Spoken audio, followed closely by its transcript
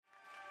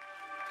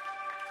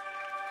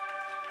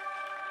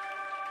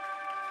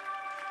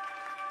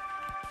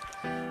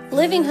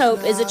Living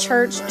Hope is a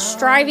church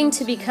striving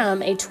to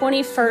become a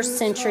 21st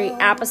century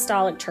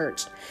apostolic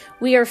church.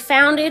 We are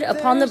founded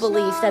upon the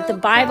belief that the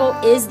Bible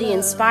is the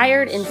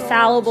inspired,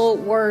 infallible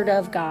Word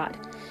of God.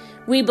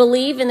 We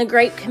believe in the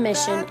Great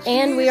Commission,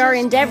 and we are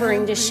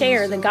endeavoring to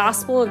share the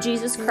gospel of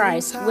Jesus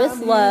Christ with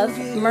love,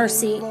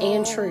 mercy,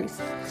 and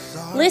truth.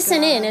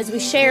 Listen in as we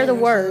share the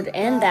Word,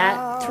 and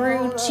that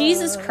through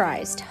Jesus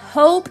Christ,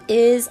 hope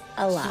is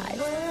alive.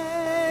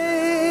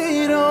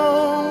 Wait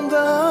on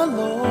the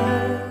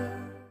Lord.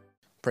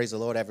 Praise the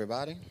Lord,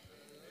 everybody.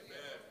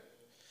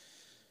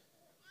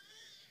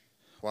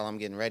 While I'm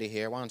getting ready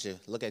here, why don't you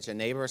look at your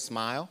neighbor,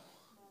 smile.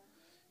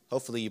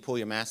 Hopefully you pull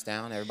your mask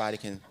down. Everybody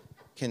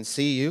can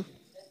see you.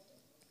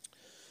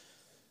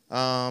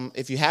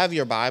 If you have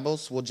your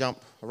Bibles, we'll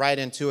jump right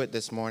into it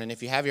this morning.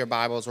 If you have your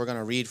Bibles, we're going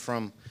to read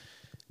from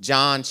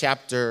John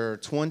chapter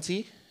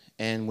 20.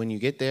 And when you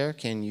get there,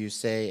 can you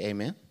say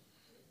amen?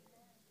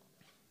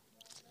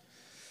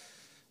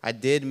 I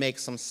did make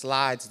some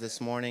slides this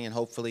morning, and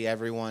hopefully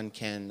everyone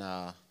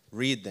can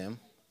read them.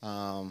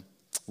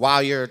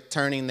 While you're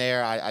turning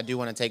there, I do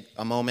want to take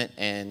a moment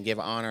and give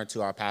honor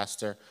to our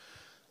pastor,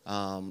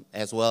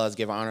 as well as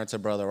give honor to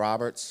Brother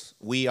Roberts.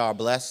 We are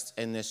blessed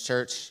in this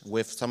church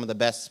with some of the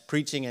best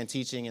preaching and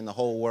teaching in the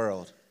whole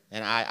world,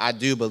 and I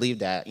do believe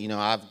that. You know,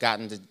 I've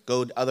gotten to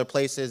go to other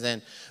places,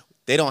 and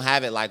they don't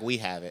have it like we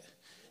have it,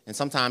 and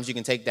sometimes you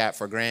can take that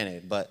for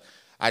granted, but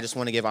I just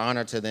want to give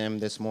honor to them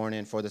this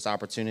morning for this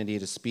opportunity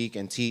to speak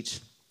and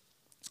teach.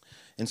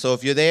 And so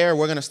if you're there,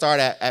 we're going to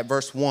start at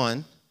verse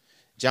 1.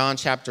 John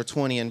chapter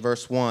 20 and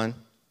verse 1. It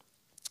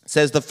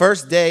says, "The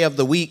first day of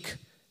the week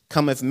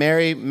cometh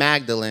Mary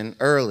Magdalene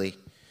early,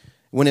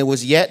 when it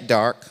was yet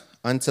dark,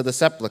 unto the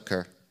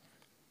sepulchre,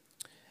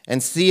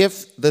 and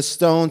seeth the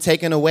stone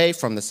taken away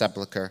from the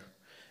sepulchre.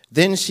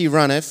 Then she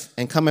runneth,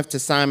 and cometh to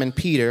Simon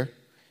Peter,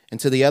 and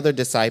to the other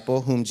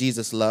disciple whom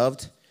Jesus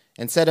loved,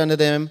 and said unto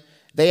them,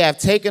 They have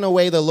taken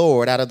away the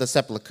Lord out of the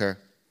sepulchre,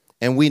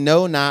 and we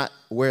know not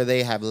where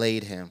they have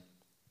laid him."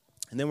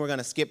 And then we're going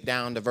to skip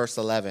down to verse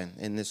 11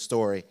 in this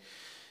story.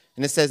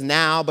 And it says,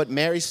 "Now, but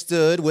Mary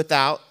stood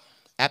without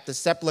at the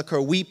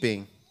sepulchre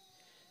weeping.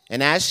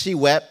 And as she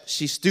wept,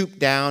 she stooped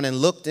down and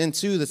looked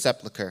into the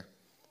sepulchre,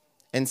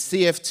 and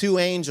seeth two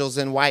angels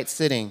in white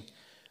sitting,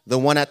 the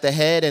one at the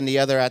head and the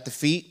other at the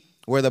feet,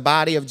 where the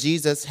body of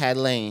Jesus had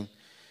lain.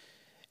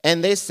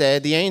 And they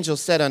said, the angel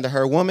said unto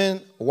her,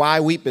 Woman, why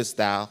weepest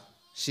thou?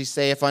 She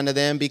saith unto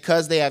them,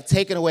 Because they have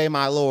taken away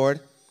my Lord,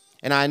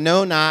 and I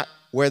know not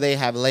where they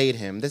have laid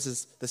him." This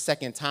is the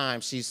second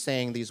time she's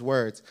saying these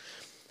words.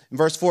 In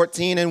verse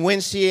 14, "And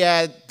when she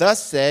had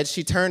thus said,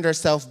 she turned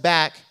herself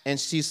back, and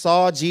she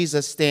saw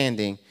Jesus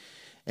standing,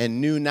 and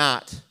knew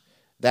not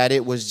that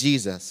it was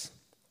Jesus.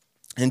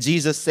 And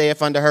Jesus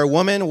saith unto her,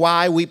 Woman,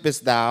 why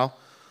weepest thou?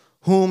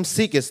 Whom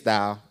seekest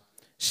thou?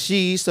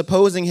 She,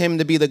 supposing him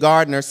to be the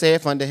gardener,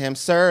 saith unto him,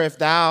 Sir, if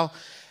thou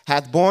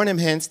hath borne him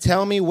hence,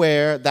 tell me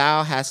where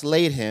thou hast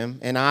laid him,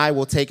 and I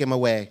will take him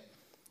away.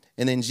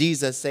 And then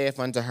Jesus saith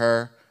unto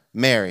her,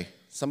 Mary."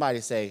 Somebody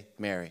say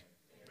Mary.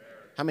 Amen.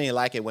 How many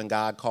like it when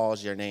God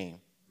calls your name,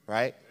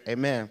 right?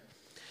 Amen.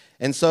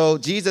 "And so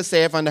Jesus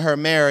saith unto her,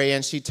 Mary,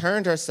 and she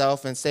turned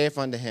herself and saith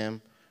unto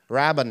him,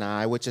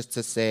 Rabboni," which is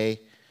to say,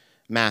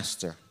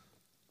 Master.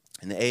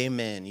 And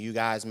amen. You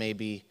guys may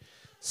be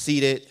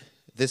seated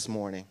this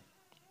morning.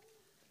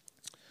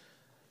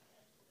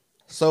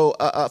 So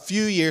a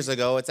few years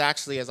ago, it's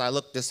actually, as I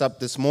looked this up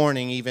this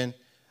morning, even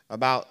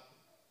about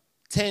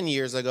 10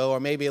 years ago, or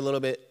maybe a little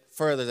bit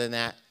further than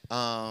that.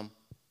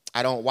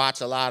 I don't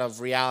watch a lot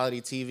of reality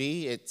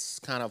TV. It's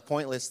kind of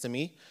pointless to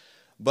me.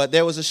 But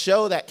there was a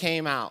show that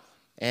came out.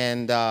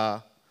 And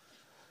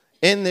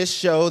in this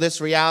show,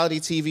 this reality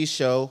TV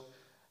show,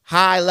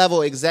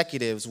 high-level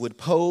executives would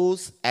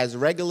pose as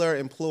regular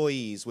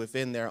employees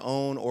within their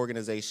own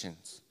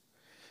organizations.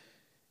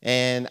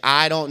 And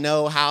I don't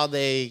know how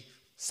they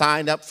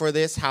signed up for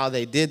this, how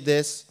they did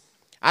this.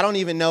 I don't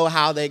even know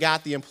how they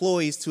got the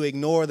employees to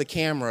ignore the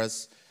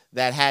cameras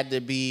that had to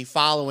be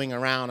following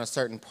around a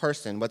certain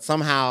person, but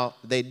somehow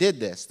they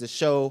did this. The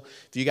show,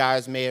 if you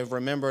guys may have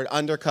remembered,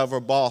 Undercover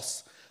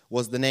Boss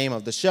was the name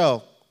of the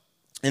show.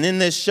 And in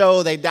this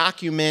show, they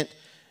document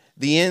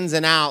the ins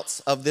and outs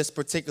of this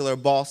particular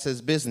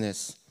boss's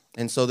business.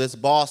 And so this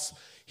boss,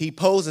 he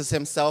poses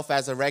himself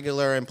as a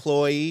regular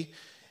employee.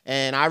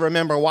 And I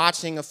remember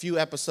watching a few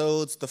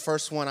episodes. The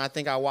first one I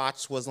think I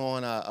watched was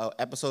on an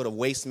episode of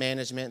Waste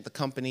Management, the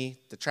company,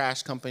 the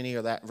trash company,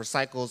 or that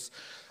recycles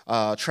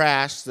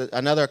trash.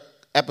 Another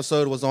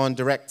episode was on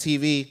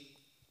DirecTV.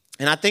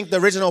 And I think the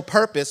original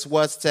purpose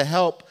was to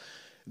help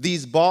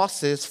these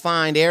bosses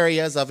find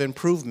areas of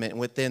improvement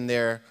within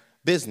their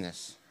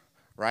business,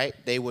 right?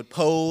 They would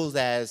pose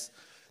as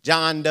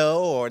John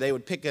Doe, or they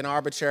would pick an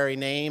arbitrary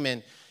name,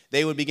 and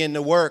they would begin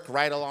to work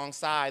right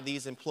alongside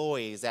these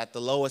employees at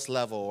the lowest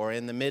level or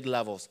in the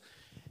mid-levels.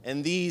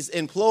 And these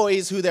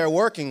employees who they're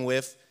working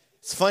with,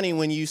 it's funny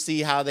when you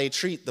see how they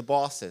treat the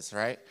bosses,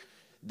 right?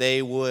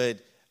 They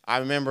would, I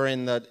remember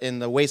in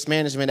the waste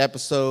management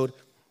episode,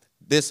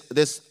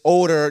 this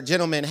older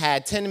gentleman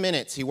had 10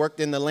 minutes. He worked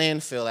in the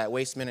landfill at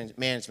Waste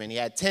Management. He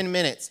had 10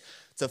 minutes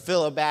to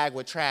fill a bag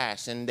with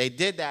trash. And they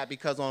did that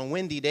because on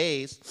windy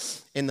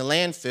days in the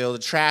landfill, the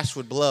trash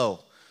would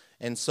blow.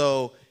 And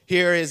so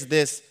here is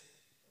this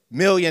 $1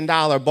 million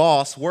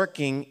boss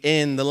working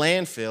in the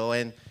landfill,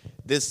 and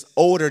this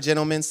older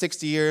gentleman,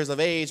 60 years of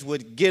age,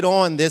 would get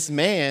on this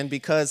man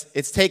because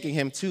it's taking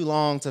him too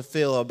long to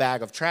fill a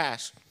bag of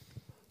trash.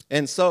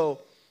 And so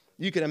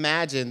you can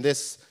imagine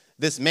this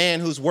man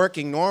who's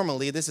working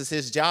normally, this is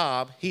his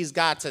job, he's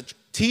got to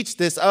teach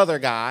this other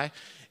guy,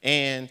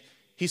 and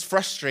he's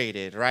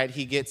frustrated, right?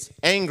 He gets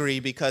angry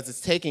because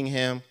it's taking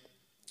him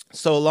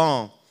so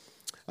long.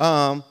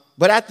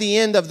 But at the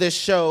end of this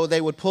show,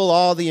 they would pull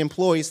all the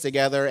employees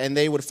together, and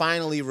they would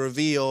finally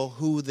reveal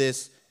who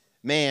this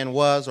man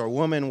was or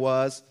woman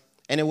was.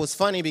 And it was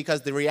funny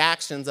because the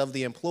reactions of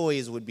the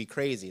employees would be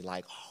crazy,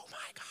 like, oh my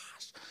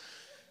gosh,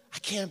 I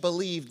can't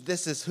believe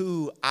this is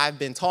who I've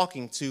been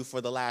talking to for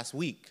the last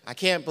week. I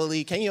can't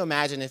believe, can you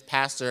imagine if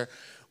Pastor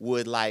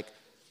would like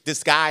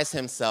disguise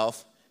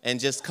himself and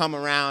just come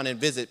around and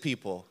visit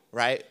people,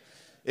 right?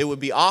 It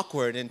would be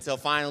awkward until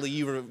finally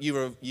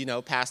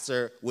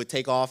Pastor would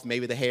take off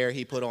maybe the hair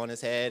he put on his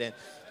head,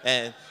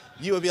 and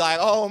you would be like,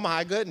 oh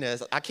my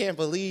goodness, I can't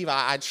believe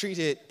I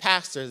treated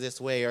Pastor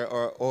this way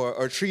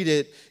or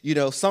treated,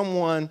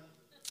 someone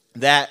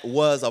that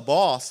was a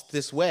boss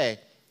this way.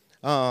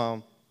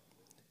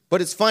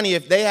 But it's funny,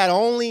 if they had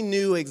only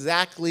knew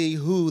exactly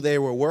who they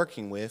were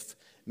working with,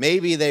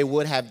 maybe they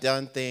would have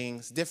done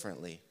things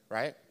differently,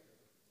 right?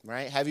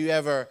 Right? Have you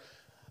ever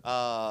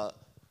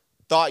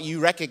thought you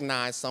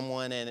recognized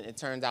someone and it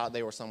turned out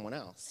they were someone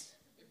else,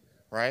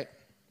 right?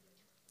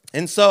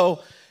 And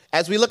so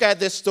as we look at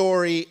this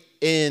story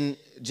in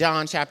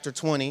John chapter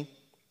 20,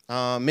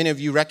 many of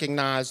you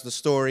recognize the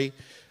story.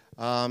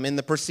 In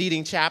the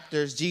preceding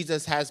chapters,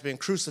 Jesus has been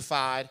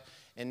crucified,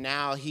 and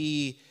now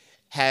he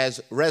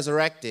has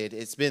resurrected.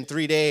 It's been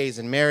 3 days,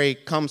 and Mary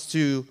comes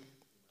to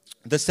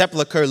the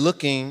sepulcher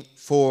looking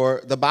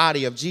for the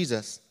body of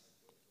Jesus.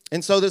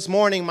 And so this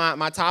morning,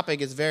 my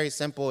topic is very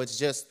simple. It's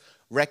just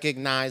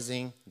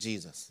recognizing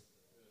Jesus.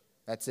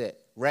 That's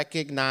it.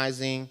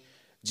 Recognizing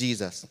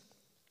Jesus.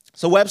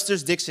 So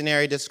Webster's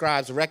dictionary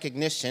describes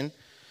recognition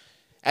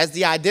as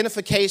the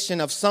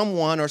identification of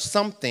someone or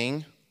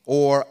something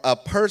or a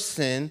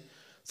person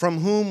from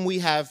whom we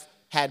have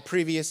had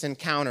previous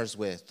encounters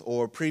with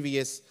or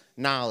previous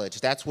knowledge.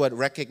 That's what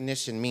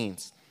recognition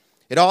means.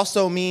 It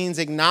also means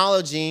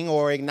acknowledging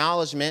or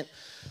acknowledgement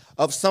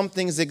of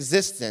something's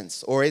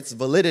existence or its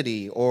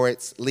validity or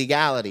its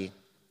legality.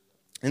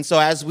 And so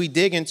as we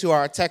dig into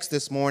our text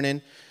this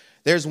morning,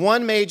 there's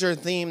one major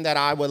theme that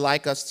I would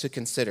like us to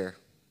consider.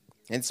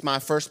 It's my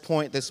first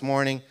point this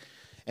morning,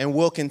 and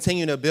we'll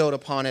continue to build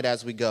upon it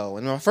as we go.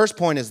 And my first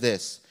point is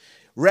this: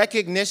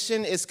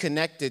 recognition is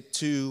connected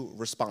to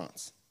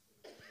response.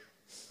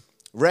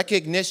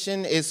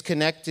 Recognition is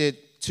connected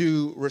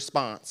to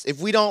response.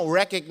 If we don't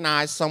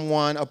recognize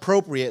someone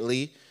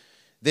appropriately,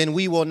 then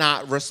we will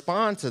not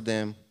respond to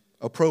them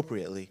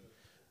appropriately,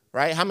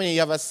 right? How many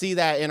of us see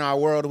that in our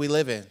world we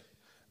live in,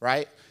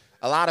 right?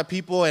 A lot of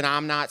people, and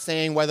I'm not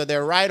saying whether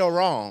they're right or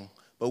wrong,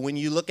 but when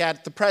you look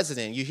at the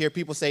president, you hear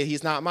people say,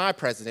 he's not my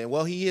president.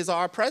 Well, he is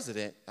our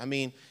president. I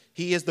mean,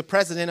 he is the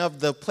president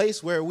of the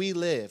place where we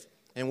live.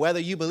 And whether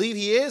you believe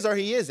he is or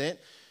he isn't,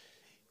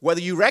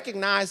 whether you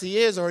recognize he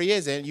is or he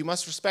isn't, you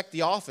must respect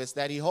the office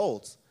that he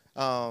holds.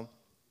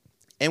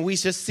 And we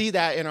just see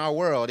that in our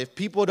world. If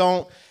people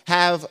don't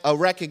have a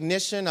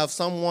recognition of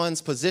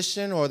someone's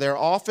position or their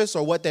office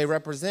or what they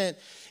represent,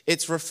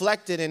 it's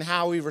reflected in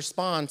how we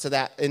respond to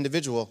that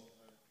individual.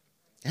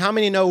 How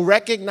many know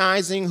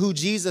recognizing who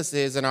Jesus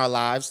is in our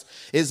lives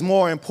is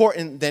more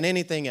important than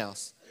anything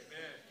else?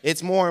 Amen.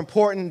 It's more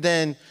important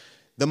than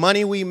the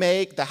money we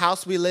make, the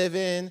house we live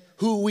in,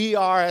 who we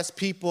are as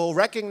people.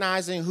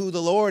 Recognizing who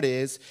the Lord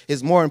is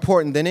more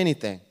important than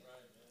anything.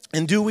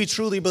 And do we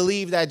truly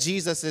believe that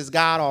Jesus is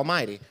God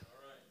Almighty?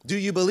 Do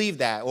you believe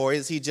that? Or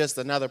is he just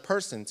another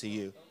person to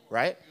you,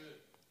 right?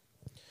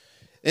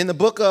 In the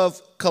book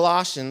of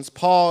Colossians,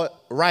 Paul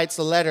writes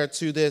a letter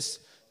to this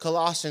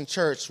Colossian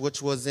church,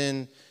 which was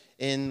in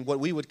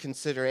what we would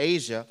consider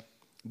Asia.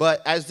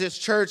 But as this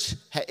church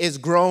is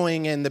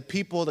growing and the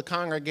people, the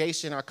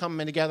congregation are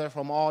coming together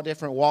from all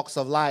different walks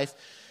of life,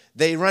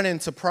 they run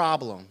into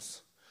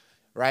problems,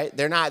 right?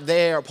 They're not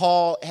there.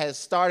 Paul has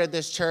started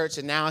this church,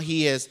 and now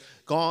he has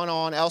gone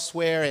on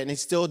elsewhere, and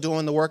he's still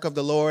doing the work of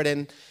the Lord.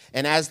 And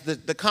as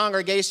the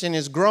congregation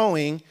is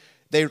growing,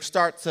 they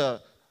start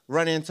to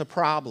run into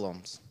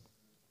problems.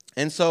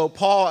 And so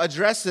Paul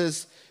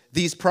addresses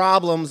these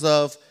problems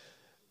of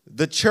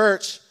the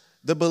church.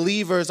 The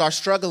believers are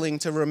struggling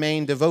to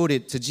remain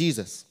devoted to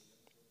Jesus.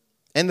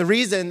 And the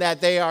reason that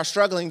they are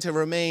struggling to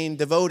remain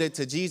devoted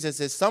to Jesus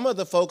is some of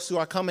the folks who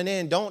are coming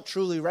in don't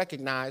truly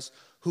recognize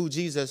who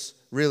Jesus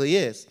really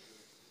is.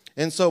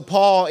 And so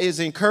Paul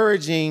is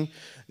encouraging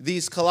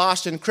these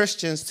Colossian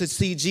Christians to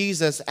see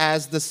Jesus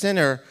as the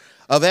center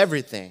of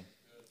everything.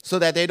 so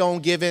that they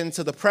don't give in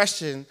to the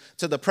pressure,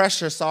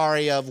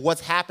 of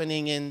what's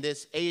happening in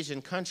this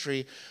Asian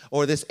country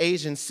or this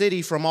Asian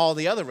city from all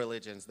the other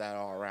religions that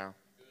are around.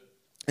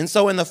 And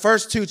so in the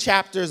first 2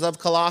 chapters of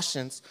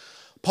Colossians,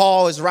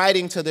 Paul is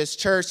writing to this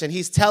church, and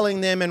he's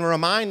telling them and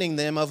reminding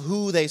them of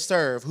who they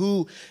serve,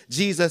 who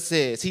Jesus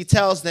is. He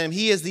tells them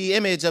he is the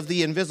image of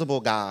the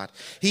invisible God.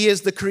 He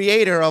is the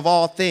creator of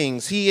all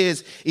things. He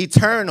is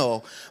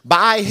eternal.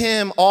 By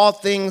him, all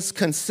things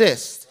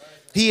consist.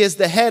 He is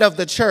the head of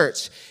the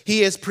church.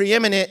 He is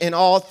preeminent in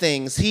all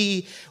things.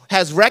 He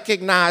has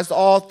recognized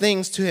all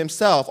things to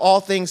himself, all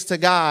things to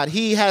God.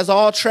 He has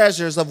all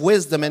treasures of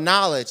wisdom and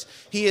knowledge.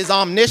 He is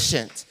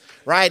omniscient,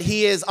 right?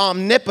 He is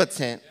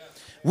omnipotent.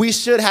 We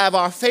should have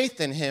our faith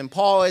in him.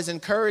 Paul is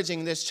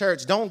encouraging this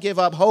church. Don't give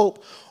up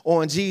hope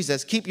on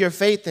Jesus. Keep your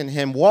faith in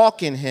him.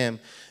 Walk in him.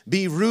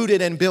 Be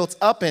rooted and built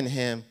up in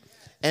him.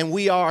 And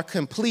we are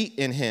complete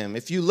in him.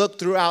 If you look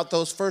throughout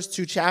those first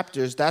 2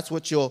 chapters, that's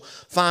what you'll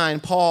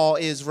find. Paul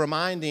is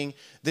reminding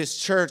this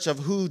church of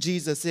who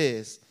Jesus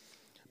is.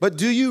 But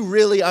do you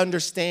really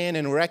understand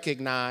and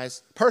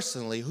recognize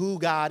personally who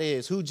God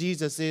is, who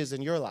Jesus is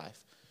in your life?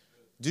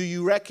 Do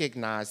you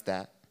recognize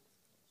that?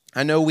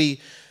 I know we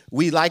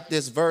like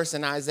this verse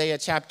in Isaiah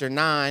chapter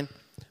 9,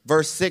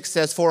 verse 6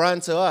 says, "For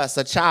unto us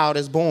a child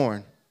is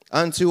born,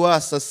 unto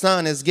us a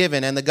son is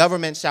given, and the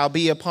government shall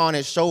be upon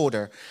his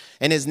shoulder.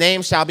 And his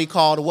name shall be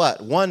called"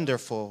 what?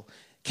 "Wonderful,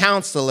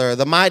 Counselor,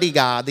 the Mighty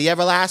God, the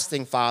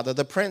Everlasting Father,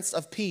 the Prince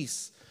of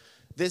Peace."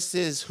 This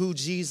is who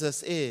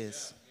Jesus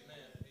is.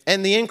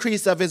 "And the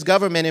increase of his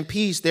government and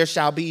peace there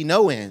shall be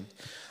no end,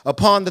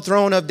 upon the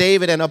throne of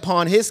David and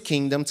upon his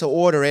kingdom, to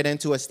order it and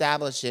to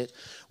establish it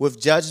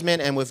with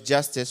judgment and with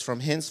justice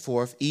from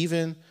henceforth,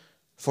 even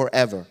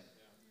forever."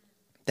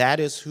 That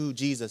is who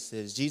Jesus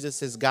is.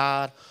 Jesus is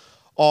God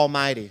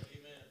Almighty.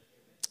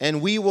 And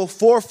we will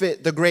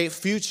forfeit the great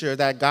future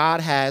that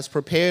God has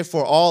prepared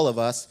for all of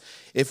us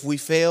if we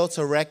fail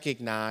to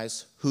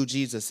recognize who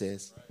Jesus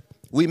is.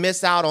 We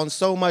miss out on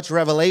so much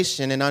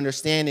revelation and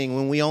understanding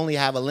when we only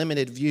have a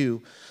limited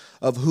view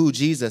of who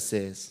Jesus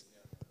is.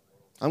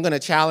 I'm going to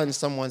challenge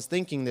someone's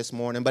thinking this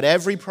morning, but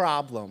every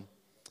problem,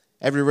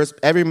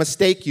 every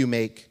mistake you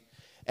make,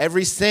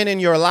 every sin in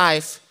your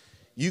life,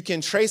 you can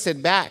trace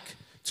it back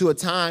to a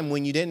time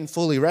when you didn't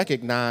fully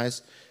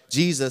recognize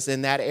Jesus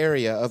in that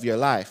area of your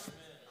life.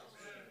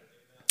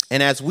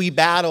 And as we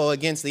battle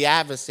against the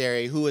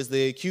adversary, who is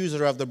the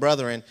accuser of the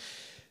brethren,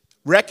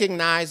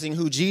 recognizing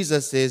who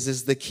Jesus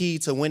is the key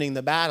to winning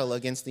the battle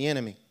against the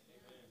enemy.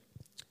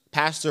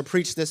 Pastor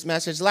preached this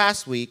message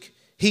last week.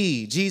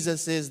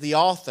 Jesus, is the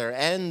author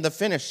and the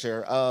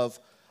finisher of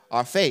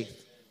our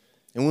faith.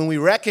 And when we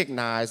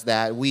recognize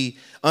that, we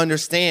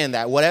understand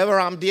that whatever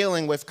I'm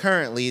dealing with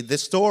currently, the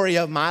story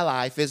of my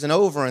life isn't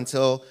over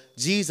until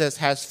Jesus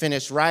has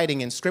finished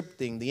writing and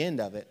scripting the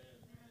end of it.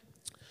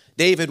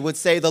 David would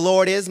say, "The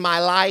Lord is my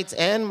light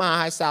and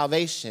my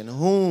salvation.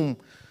 Whom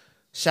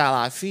shall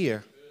I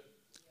fear?"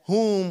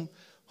 Whom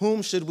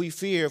should we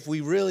fear if we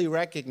really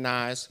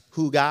recognize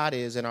who God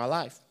is in our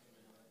life?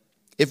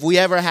 If we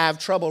ever have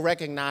trouble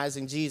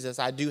recognizing Jesus,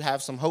 I do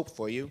have some hope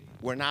for you.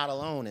 We're not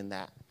alone in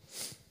that.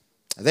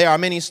 There are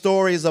many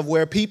stories of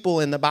where people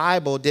in the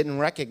Bible didn't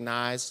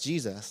recognize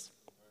Jesus.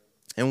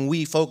 And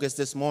we focus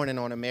this morning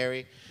on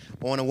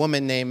a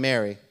woman named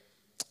Mary,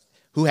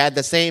 who had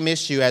the same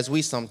issue as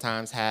we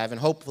sometimes have,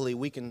 and hopefully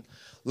we can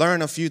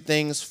learn a few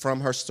things from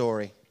her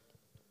story.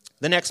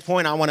 The next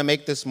point I want to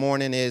make this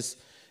morning is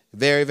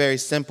very, very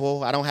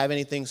simple. I don't have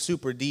anything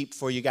super deep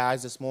for you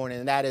guys this morning,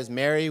 and that is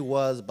Mary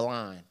was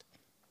blind.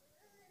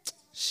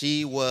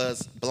 She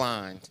was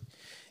blind.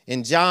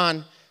 In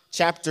John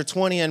chapter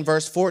 20 and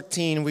verse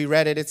 14, we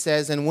read it. It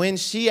says, "And when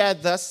she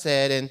had thus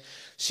said, and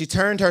she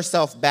turned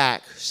herself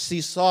back,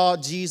 she saw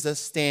Jesus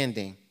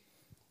standing,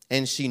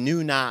 and she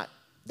knew not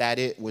that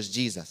it was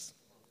Jesus."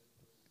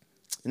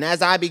 And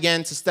as I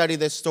began to study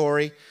this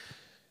story,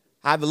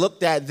 I've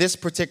looked at this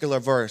particular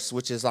verse,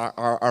 which is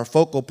our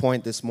focal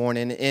point this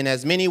morning, in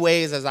as many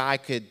ways as I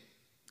could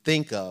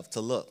think of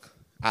to look.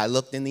 I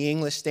looked in the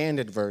English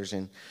Standard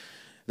Version,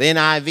 the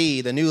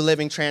NIV, the New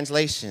Living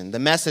Translation, the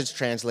Message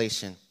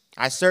Translation.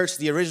 I searched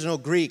the original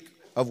Greek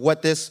of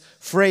what this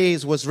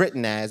phrase was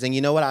written as, and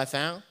you know what I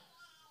found?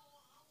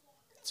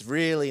 It's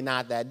really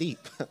not that deep.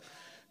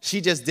 She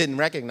just didn't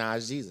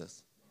recognize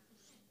Jesus.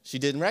 She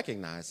didn't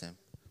recognize him.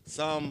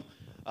 Some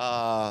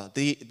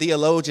the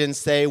theologians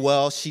say,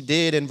 well, she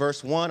did in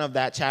verse 1 of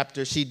that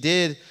chapter, she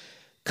did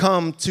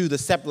come to the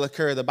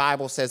sepulcher, the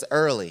Bible says,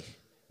 early.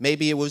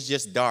 Maybe it was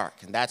just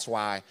dark, and that's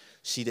why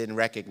she didn't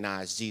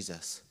recognize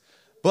Jesus.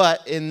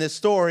 But in this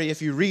story,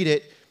 if you read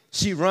it,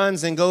 she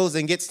runs and goes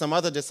and gets some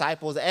other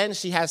disciples, and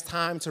she has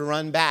time to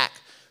run back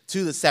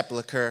to the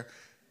sepulcher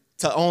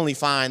to only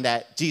find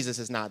that Jesus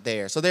is not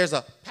there. So there's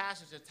a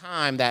passage of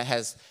time that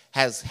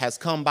has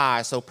come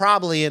by. So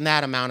probably in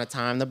that amount of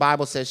time, the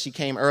Bible says she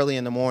came early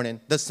in the morning.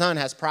 The sun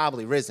has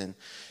probably risen.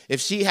 If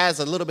she has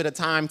a little bit of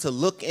time to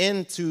look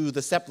into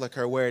the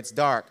sepulcher where it's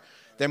dark,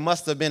 there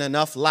must have been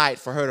enough light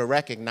for her to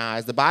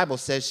recognize. The Bible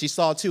says she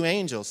saw two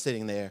angels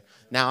sitting there.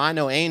 Now, I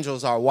know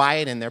angels are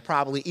white and they're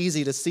probably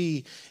easy to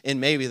see in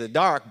maybe the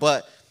dark,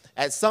 but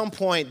at some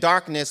point,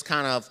 darkness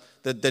kind of,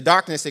 the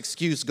darkness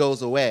excuse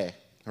goes away,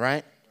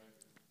 right?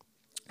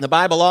 The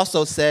Bible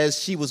also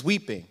says she was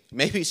weeping.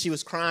 Maybe she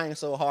was crying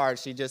so hard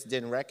she just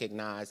didn't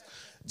recognize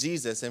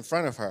Jesus in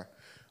front of her.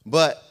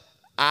 But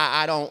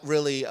I don't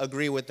really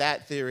agree with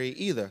that theory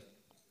either.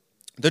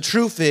 The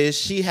truth is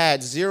she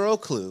had zero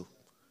clue.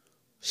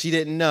 She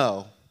didn't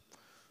know.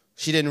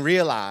 She didn't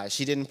realize.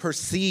 She didn't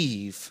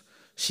perceive.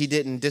 She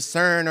didn't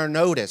discern or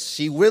notice.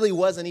 She really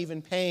wasn't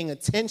even paying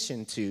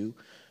attention to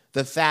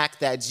the fact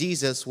that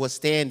Jesus was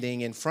standing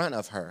in front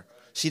of her.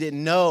 She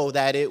didn't know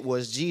that it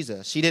was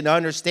Jesus. She didn't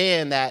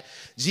understand that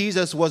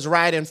Jesus was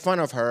right in front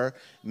of her.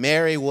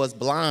 Mary was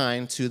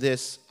blind to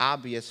this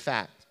obvious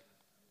fact.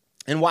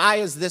 And why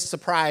is this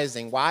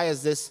surprising? Why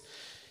is this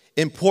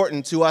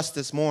important to us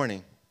this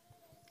morning?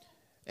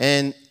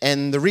 And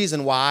the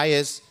reason why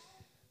is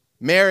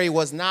Mary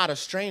was not a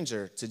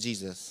stranger to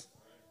Jesus.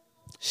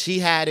 She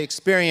had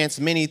experienced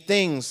many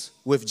things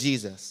with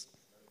Jesus.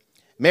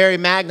 Mary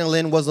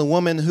Magdalene was a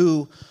woman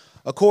who,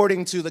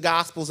 according to the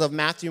Gospels of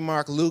Matthew,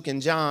 Mark, Luke,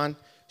 and John,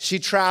 she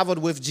traveled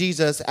with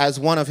Jesus as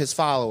one of his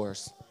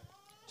followers.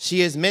 She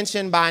is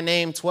mentioned by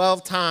name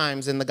 12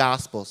 times in the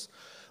Gospels,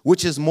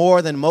 which is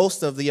more than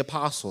most of the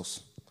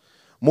apostles.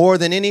 More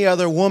than any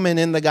other woman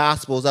in the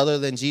Gospels other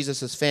than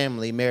Jesus'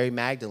 family, Mary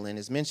Magdalene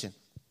is mentioned.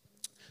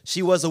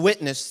 She was a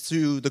witness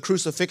to the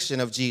crucifixion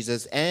of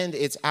Jesus and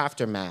its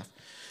aftermath.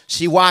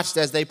 She watched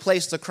as they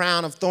placed a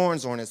crown of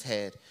thorns on his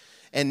head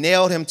and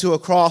nailed him to a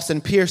cross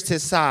and pierced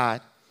his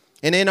side.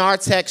 And in our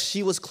text,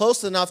 she was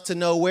close enough to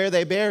know where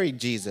they buried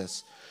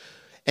Jesus.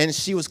 And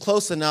she was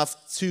close enough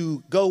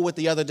to go with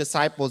the other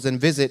disciples and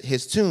visit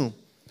his tomb.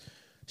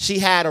 She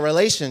had a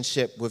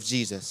relationship with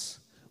Jesus.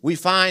 We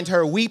find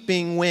her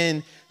weeping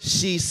when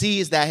she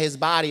sees that his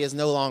body is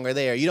no longer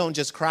there. You don't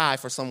just cry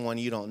for someone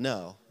you don't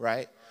know,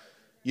 right?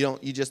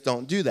 You just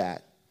don't do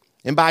that.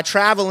 And by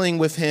traveling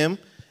with him,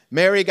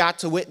 Mary got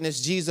to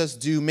witness Jesus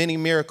do many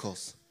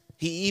miracles.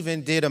 He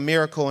even did a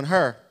miracle in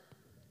her.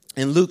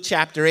 In Luke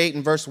chapter 8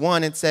 and verse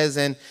 1, it says,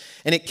 and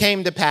it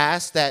came to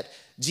pass that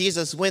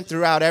Jesus went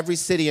throughout every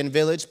city and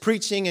village,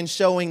 preaching and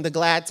showing the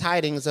glad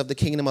tidings of the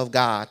kingdom of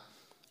God.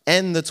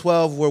 And the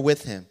 12 were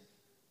with him.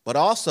 But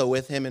also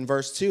with him, in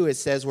verse 2, it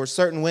says, were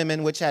certain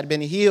women which had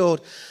been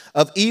healed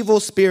of evil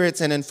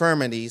spirits and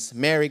infirmities,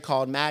 Mary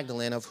called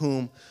Magdalene, out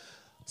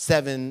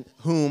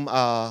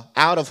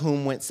of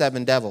whom went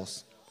 7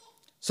 devils.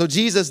 So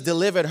Jesus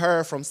delivered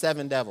her from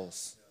 7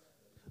 devils.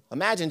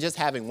 Imagine just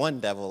having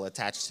one devil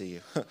attached to you,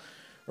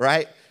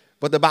 right?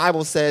 But the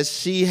Bible says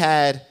she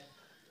had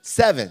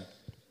 7.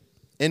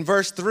 In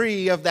verse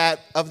 3 of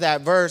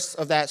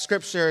that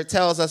scripture, it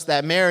tells us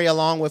that Mary,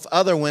 along with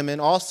other women,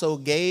 also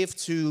gave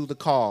to the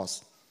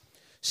cause.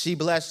 She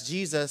blessed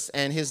Jesus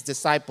and his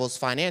disciples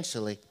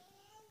financially.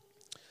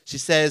 She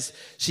says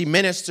she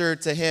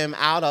ministered to him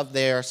out of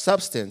their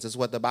substance, is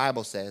what the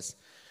Bible says.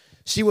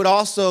 She would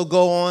also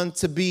go on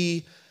to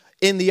be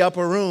in the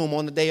upper room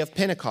on the day of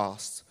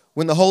Pentecost,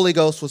 when the Holy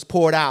Ghost was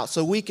poured out.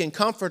 So we can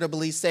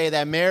comfortably say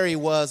that Mary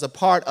was a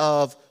part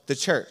of the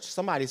church.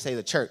 Somebody say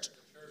the church.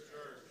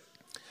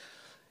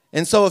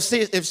 And so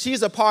if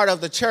she's a part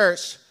of the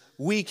church,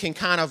 we can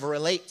kind of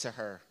relate to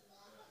her.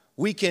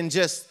 We can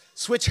just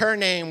switch her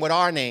name with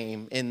our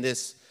name in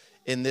this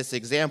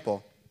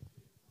example.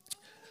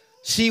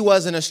 She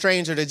wasn't a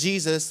stranger to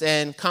Jesus,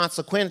 and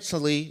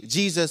consequently,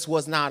 Jesus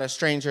was not a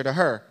stranger to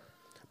her.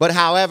 But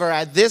however,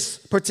 at this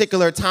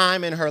particular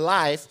time in her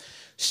life,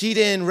 she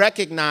didn't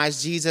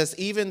recognize Jesus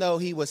even though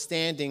he was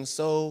standing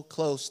so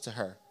close to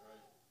her.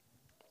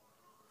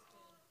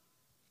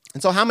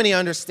 And so how many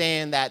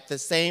understand that the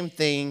same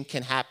thing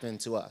can happen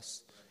to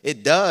us?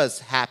 It does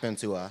happen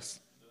to us.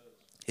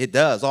 It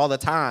does all the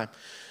time.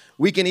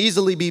 We can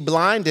easily be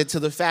blinded to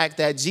the fact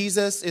that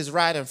Jesus is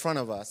right in front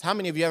of us. How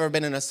many of you ever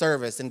been in a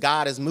service and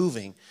God is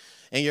moving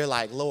and you're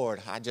like,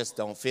 Lord, I just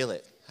don't feel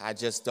it. I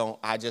just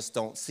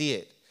don't see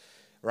it.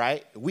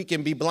 Right? We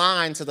can be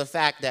blind to the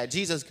fact that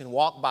Jesus can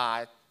walk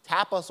by,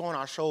 tap us on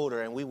our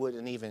shoulder, and we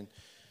wouldn't even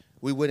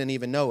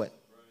know it.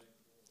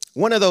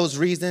 One of those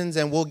reasons,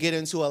 and we'll get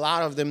into a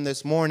lot of them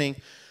this morning,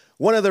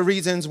 one of the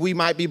reasons we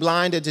might be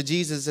blinded to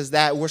Jesus is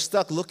that we're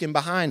stuck looking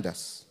behind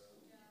us.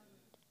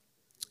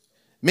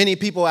 Many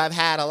people have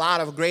had a lot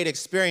of great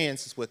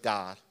experiences with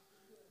God,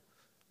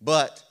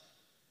 but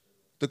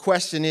the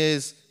question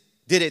is,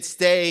 did it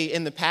stay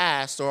in the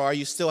past, or are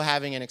you still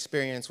having an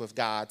experience with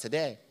God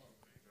today?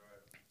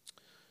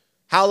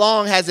 How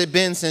long has it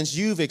been since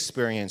you've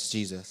experienced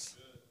Jesus?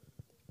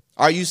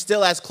 Are you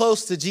still as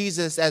close to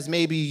Jesus as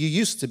maybe you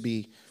used to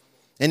be?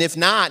 And if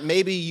not,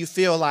 maybe you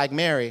feel like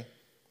Mary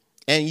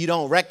and you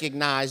don't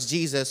recognize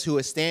Jesus who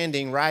is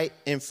standing right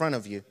in front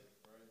of you.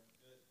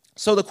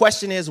 So the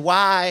question is,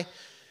 why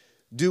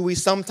do we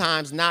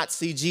sometimes not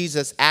see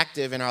Jesus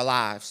active in our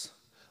lives?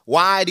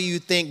 Why do you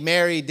think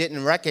Mary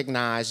didn't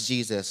recognize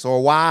Jesus?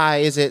 Or why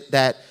is it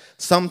that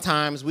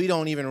sometimes we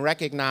don't even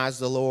recognize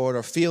the Lord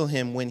or feel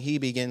him when he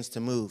begins to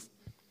move.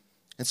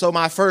 And so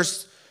my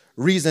first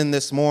reason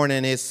this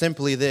morning is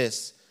simply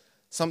this.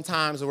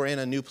 Sometimes we're in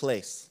a new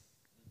place.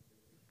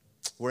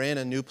 We're in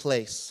a new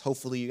place.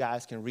 Hopefully you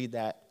guys can read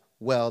that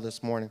well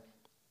this morning.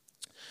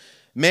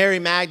 Mary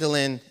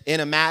Magdalene, in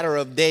a matter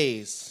of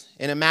days,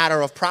 in a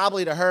matter of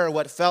probably to her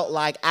what felt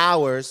like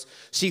hours,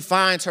 she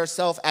finds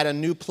herself at a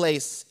new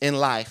place in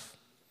life.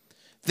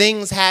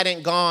 Things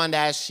hadn't gone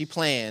as she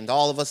planned.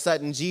 All of a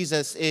sudden,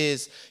 Jesus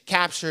is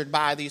captured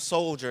by these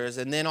soldiers,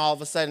 and then all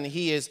of a sudden,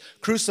 he is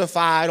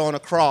crucified on a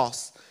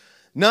cross.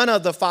 None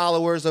of the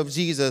followers of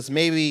Jesus,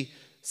 maybe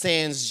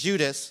sans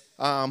Judas,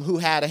 who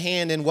had a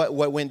hand in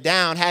what went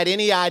down, had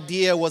any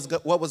idea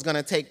what was going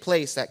to take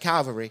place at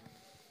Calvary.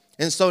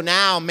 And so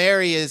now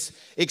Mary is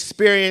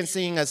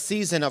experiencing a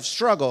season of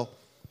struggle.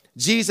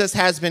 Jesus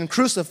has been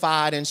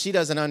crucified, and she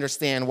doesn't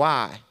understand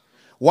why.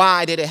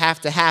 Why did it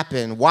have to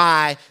happen?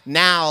 Why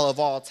now of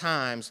all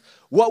times?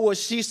 What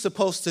was she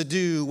supposed to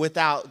do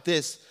without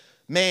this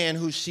man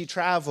who she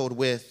traveled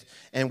with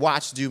and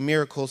watched do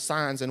miracles,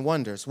 signs, and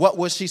wonders? What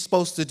was she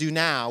supposed to do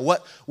now?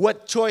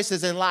 What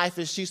choices in life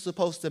is she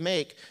supposed to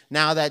make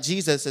now that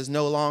Jesus is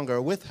no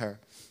longer with her?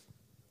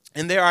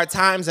 And there are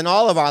times in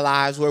all of our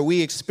lives where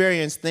we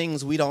experience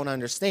things we don't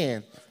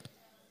understand.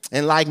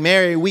 And like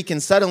Mary, we can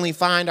suddenly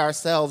find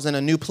ourselves in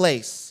a new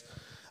place,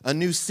 a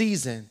new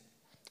season.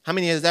 How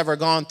many has ever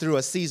gone through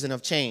a season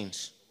of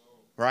change,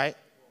 right?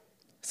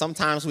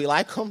 Sometimes we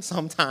like them,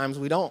 sometimes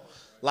we don't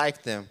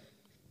like them.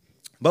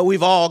 But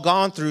we've all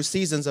gone through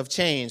seasons of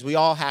change. We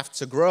all have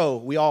to grow.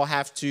 We all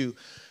have to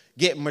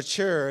get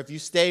mature. If you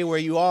stay where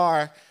you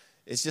are,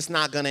 it's just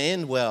not going to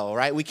end well,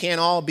 right? We can't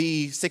all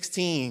be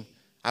 16.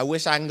 I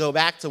wish I can go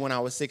back to when I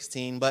was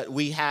 16, but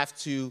we have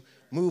to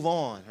move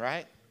on,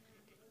 right?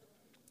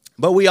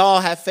 But we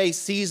all have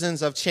faced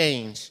seasons of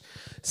change,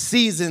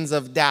 seasons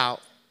of doubt,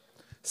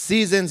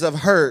 seasons of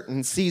hurt,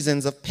 and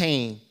seasons of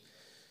pain.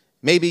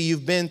 Maybe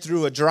you've been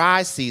through a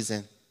dry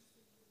season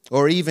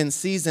or even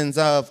seasons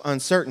of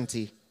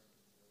uncertainty.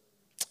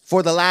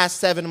 For the last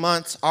 7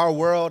 months, our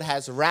world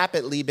has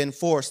rapidly been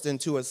forced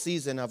into a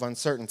season of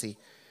uncertainty.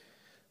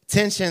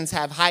 Tensions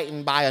have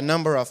heightened by a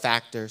number of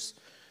factors.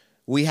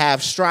 We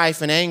have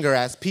strife and anger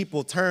as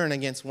people turn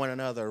against one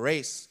another,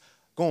 race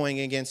going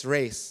against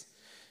race.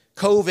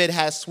 COVID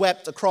has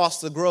swept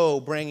across the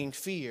globe, bringing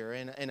fear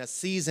in a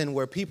season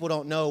where people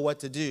don't know what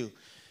to do.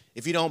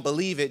 If you don't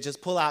believe it,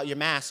 just pull out your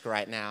mask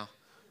right now,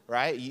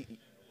 right?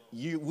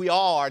 We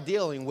all are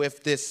dealing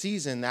with this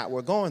season that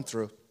we're going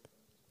through.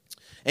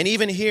 And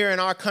even here in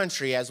our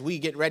country, as we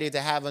get ready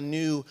to have a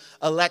new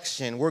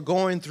election, we're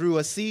going through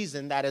a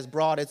season that has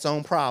brought its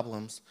own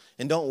problems.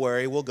 And don't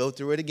worry, we'll go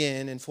through it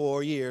again in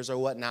 4 years or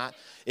whatnot.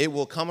 It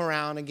will come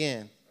around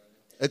again.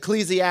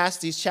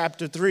 Ecclesiastes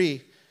chapter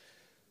 3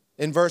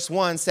 in verse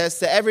 1 says,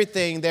 to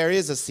everything there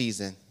is a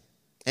season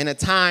and a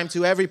time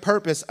to every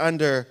purpose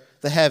under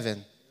the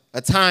heaven, a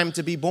time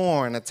to be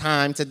born, a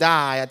time to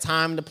die, a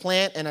time to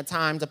plant and a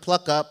time to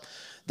pluck up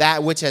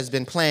that which has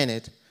been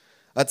planted,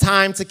 a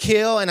time to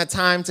kill and a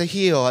time to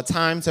heal, a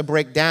time to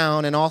break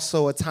down and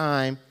also a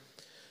time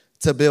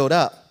to build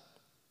up.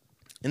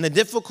 And the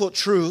difficult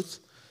truth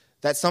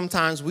that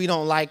sometimes we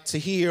don't like to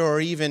hear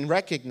or even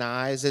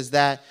recognize is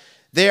that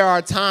there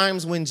are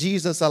times when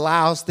Jesus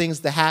allows things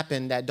to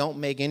happen that don't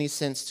make any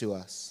sense to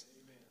us.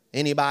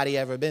 Anybody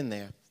ever been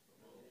there?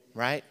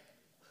 Right?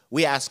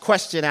 We ask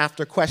question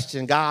after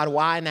question, God,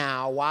 why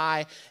now?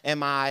 Why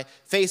am I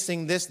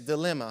facing this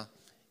dilemma?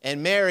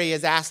 And Mary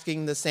is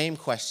asking the same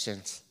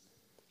questions.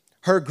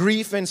 Her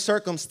grief and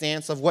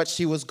circumstance of what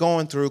she was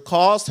going through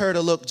caused her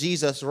to look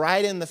Jesus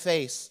right in the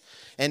face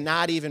and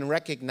not even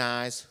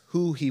recognize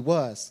who he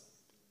was.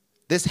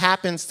 This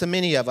happens to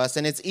many of us,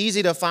 and it's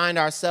easy to find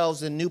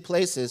ourselves in new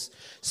places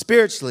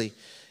spiritually.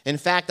 In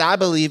fact, I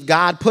believe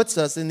God puts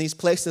us in these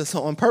places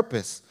on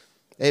purpose.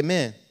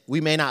 Amen.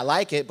 We may not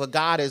like it, but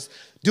God is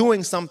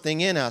doing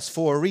something in us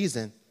for a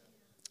reason.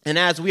 And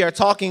as we are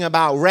talking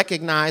about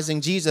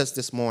recognizing Jesus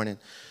this morning,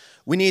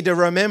 we need to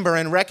remember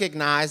and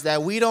recognize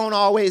that we don't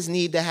always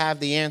need to have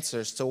the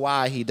answers to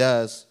why he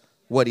does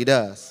what he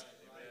does.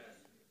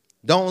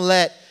 Don't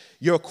let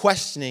your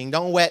questioning,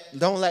 don't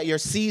let your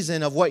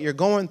season of what you're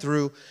going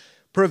through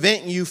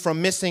prevent you from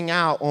missing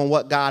out on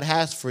what God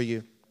has for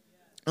you.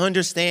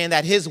 Understand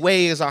that his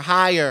ways are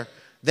higher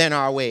than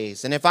our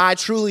ways. And if I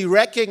truly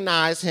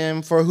recognize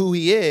him for who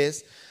he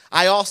is,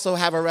 I also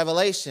have a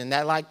revelation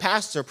that, like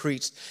Pastor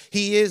preached,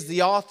 he is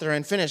the author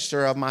and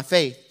finisher of my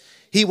faith.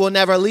 He will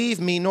never leave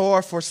me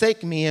nor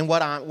forsake me in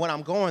what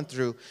I'm going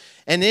through.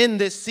 And in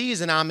this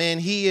season I'm in,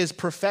 he is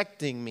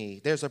perfecting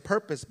me. There's a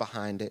purpose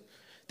behind it.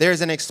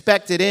 There's an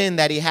expected end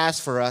that he has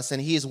for us, and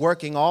he is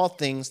working all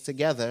things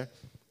together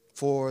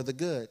for the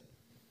good.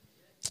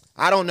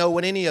 I don't know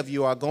what any of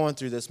you are going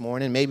through this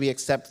morning, maybe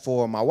except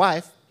for my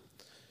wife,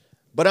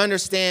 but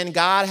understand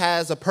God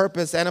has a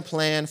purpose and a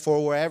plan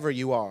for wherever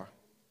you are.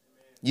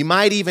 You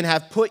might even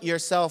have put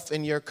yourself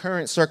in your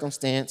current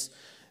circumstance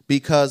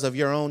because of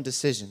your own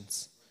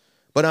decisions.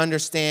 But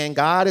understand,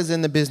 God is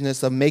in the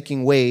business of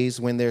making ways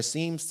when there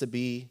seems to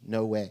be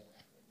no way.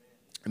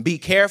 Be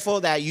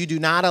careful that you do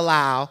not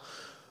allow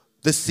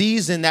the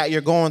season that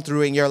you're going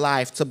through in your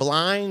life to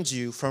blind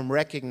you from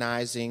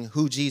recognizing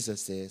who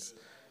Jesus is.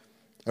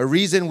 A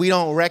reason we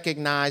don't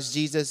recognize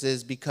Jesus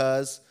is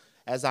because,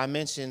 as I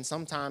mentioned,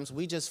 sometimes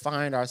we just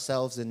find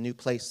ourselves in new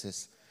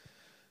places.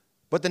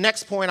 But the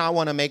next point I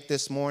want to make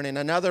this morning,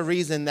 another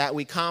reason that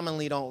we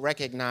commonly don't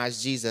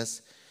recognize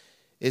Jesus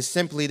is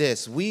simply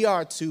this: we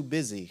are too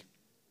busy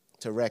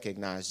to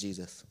recognize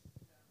Jesus.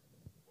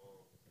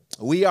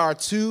 We are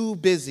too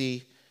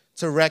busy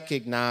to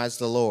recognize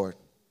the Lord.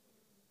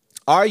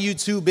 Are you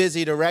too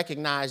busy to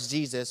recognize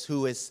Jesus,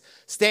 who is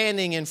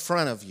standing in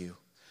front of you,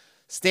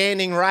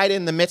 standing right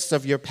in the midst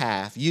of your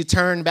path? You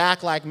turn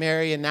back like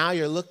Mary, and now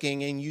you're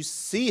looking and you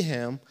see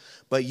him,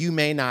 but you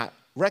may not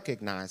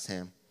recognize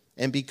him.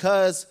 And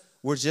because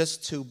we're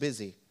just too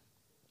busy.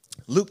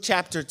 Luke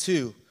chapter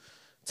 2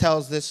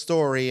 tells this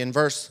story in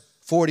verse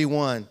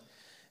 41.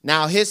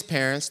 Now his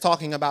parents,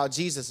 talking about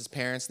Jesus'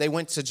 parents, they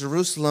went to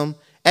Jerusalem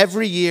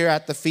every year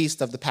at the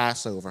feast of the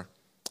Passover.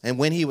 And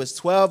when he was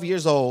 12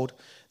 years old,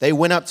 they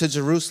went up to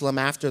Jerusalem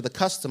after the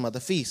custom of the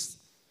feast.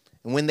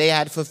 And when they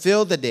had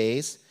fulfilled the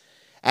days,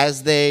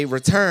 as they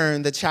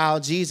returned, the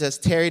child Jesus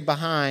tarried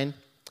behind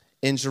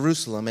in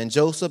Jerusalem, and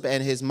Joseph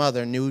and his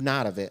mother knew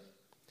not of it.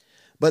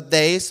 But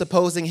they,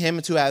 supposing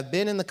him to have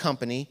been in the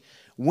company,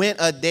 went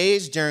a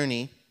day's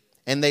journey,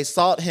 and they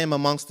sought him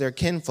amongst their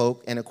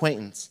kinfolk and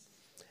acquaintance.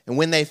 And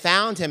when they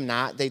found him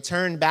not, they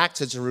turned back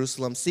to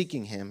Jerusalem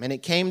seeking him. And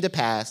it came to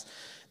pass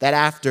that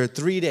after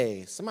 3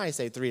 days, somebody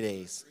say 3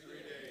 days.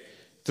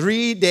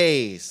 3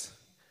 days,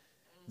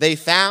 they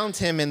found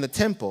him in the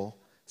temple,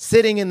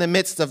 sitting in the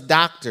midst of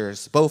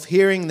doctors, both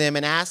hearing them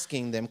and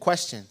asking them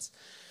questions.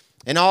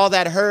 And all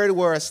that heard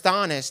were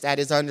astonished at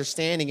his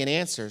understanding and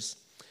answers.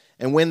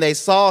 And when they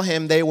saw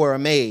him, they were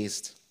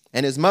amazed.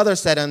 And his mother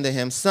said unto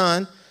him,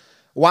 Son,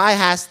 why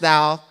hast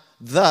thou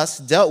thus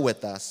dealt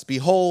with us?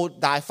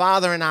 Behold, thy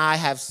father and I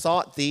have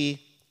sought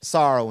thee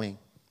sorrowing.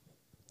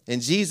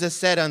 And Jesus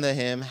said unto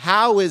him,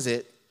 How is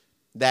it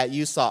that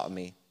you sought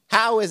me?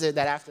 How is it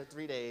that after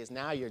 3 days,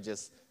 now you're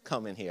just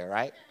coming here,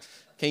 right?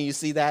 Can you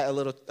see that, a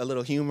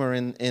little humor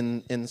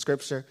in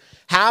Scripture?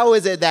 How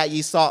is it that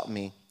ye sought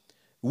me?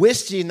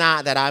 Wist ye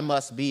not that I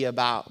must be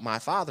about my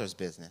Father's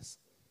business?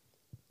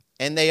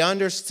 And they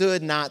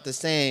understood not the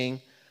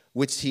saying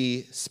which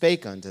he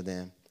spake unto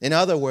them. In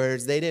other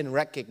words, they didn't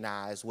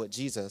recognize what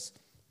Jesus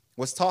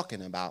was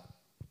talking about.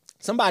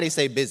 Somebody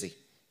say busy.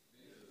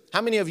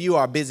 How many of you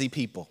are busy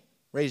people?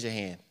 Raise your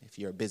hand if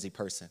you're a busy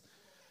person.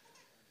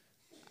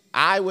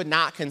 I would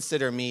not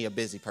consider me a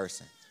busy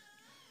person.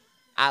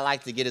 I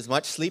like to get as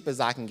much sleep as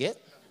I can get.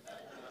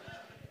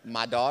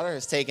 My daughter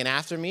is taken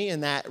after me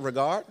in that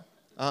regard.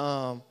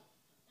 But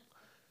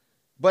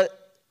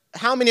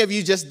how many of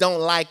you just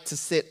don't like to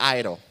sit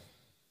idle,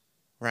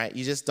 right?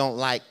 You just don't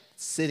like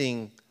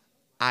sitting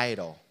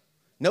idle.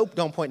 Nope,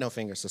 don't point no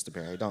fingers, Sister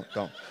Perry. Don't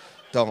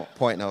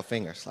point no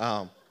fingers.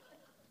 Now,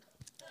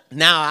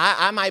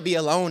 I might be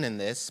alone in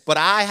this, but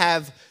I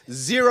have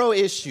zero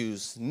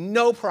issues,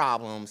 no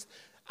problems.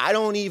 I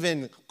don't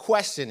even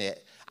question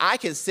it. I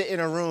can sit in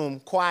a room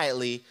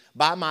quietly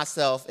by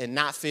myself and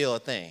not feel a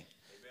thing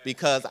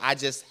because I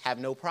just have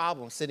no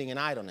problem sitting in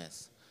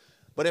idleness.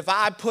 But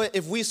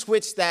if we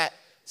switch that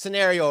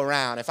scenario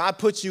around, if I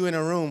put you in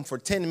a room for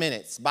 10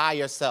 minutes by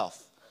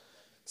yourself,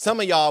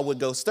 some of y'all would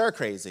go stir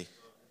crazy.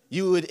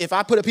 You would, if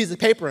I put a piece of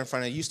paper in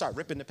front of you, you start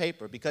ripping the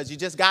paper because you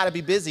just got to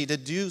be busy to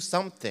do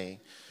something.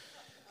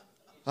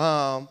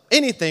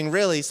 Anything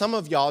really. Some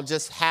of y'all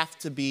just have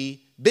to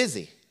be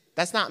busy.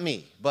 That's not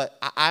me, but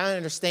I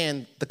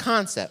understand the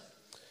concept.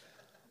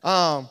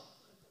 Now,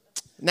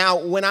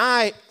 when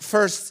I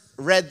first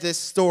read this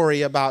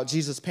story about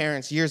Jesus'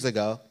 parents years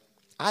ago,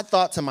 I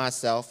thought to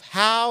myself,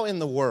 how in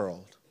the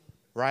world,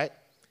 right?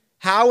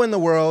 How in the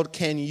world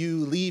can you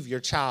leave your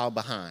child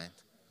behind?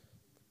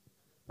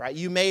 Right?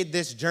 You made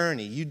this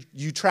journey.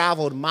 You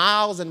traveled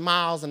miles and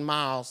miles and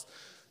miles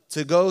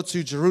to go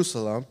to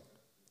Jerusalem,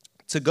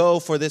 to go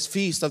for this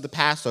feast of the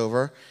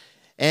Passover.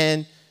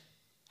 And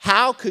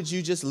how could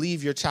you just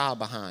leave your child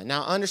behind?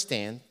 Now,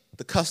 understand,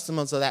 the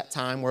customs of that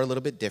time were a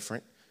little bit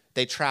different.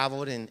 They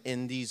traveled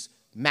in these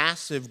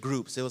massive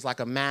groups. It was like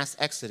a mass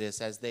exodus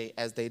as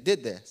they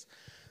did this.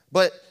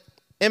 But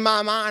in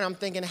my mind, I'm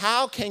thinking,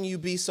 how can you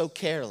be so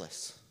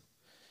careless,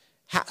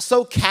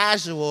 so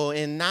casual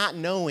in not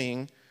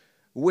knowing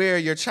where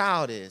your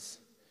child is?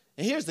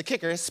 And here's the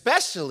kicker,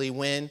 especially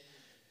when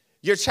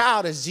your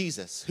child is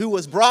Jesus, who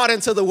was brought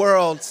into the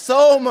world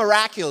so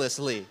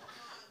miraculously,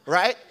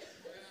 right?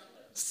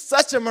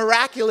 Such a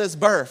miraculous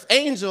birth.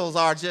 Angels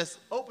are just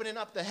opening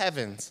up the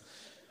heavens.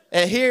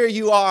 And here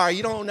you are,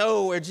 you don't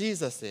know where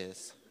Jesus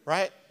is,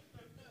 right?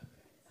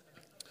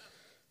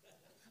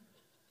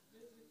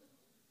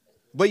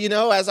 But you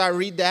know, as I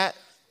read that,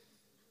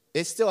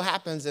 it still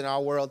happens in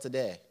our world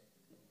today.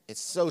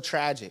 It's so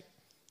tragic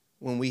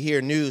when we hear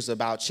news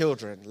about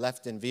children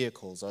left in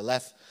vehicles or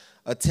left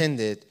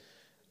attended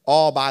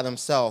all by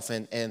themselves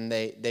and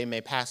they may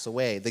pass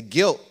away. The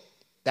guilt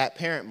that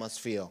parent must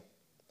feel.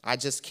 I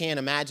just can't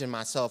imagine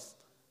myself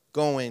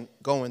going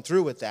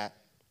through with that.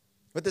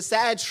 But the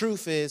sad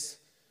truth is,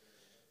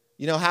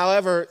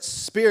 however,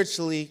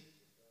 spiritually,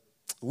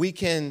 we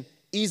can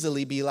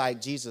easily be like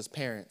Jesus'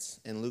 parents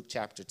in Luke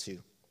chapter 2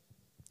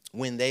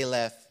 when they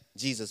left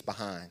Jesus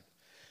behind.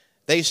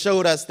 They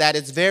showed us that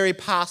it's very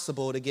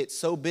possible to get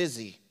so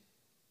busy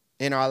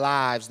in our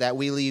lives that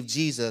we leave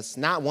Jesus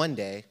not 1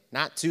 day,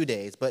 not 2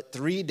 days, but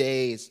 3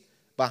 days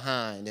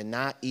behind and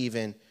not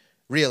even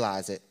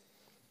realize it.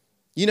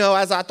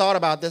 As I thought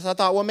about this, I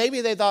thought, well, maybe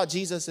they thought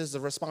Jesus is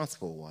the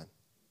responsible one.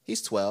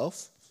 He's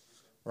 12,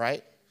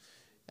 right?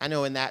 I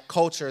know in that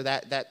culture,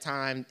 that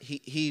time,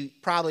 he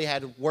probably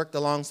had worked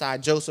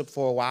alongside Joseph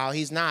for a while.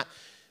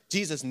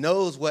 Jesus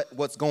knows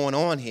what's going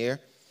on here.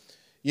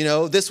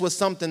 This was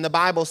something the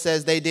Bible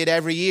says they did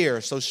every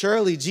year. So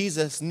surely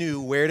Jesus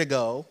knew where to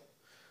go,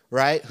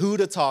 right? Who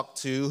to talk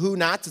to, who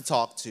not to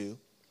talk to.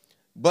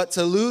 But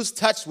to lose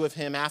touch with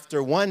him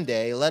after 1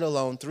 day, let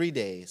alone 3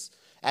 days,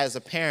 as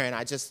a parent,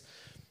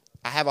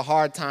 I have a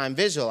hard time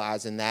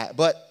visualizing that.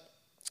 But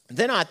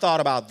then I thought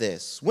about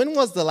this. When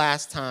was the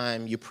last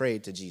time you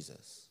prayed to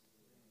Jesus?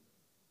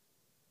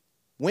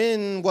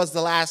 When was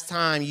the last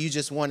time you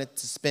just wanted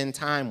to spend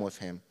time with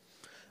him?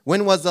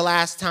 When was the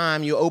last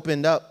time you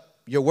opened up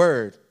your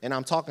word? And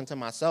I'm talking to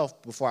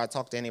myself before I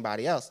talk to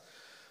anybody else.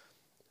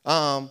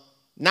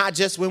 Not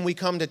just when we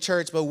come to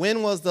church, but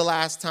when was the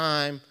last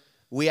time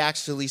we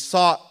actually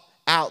sought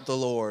out the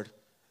Lord,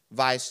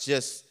 vice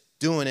just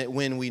doing it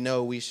when we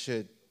know we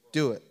should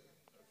do it?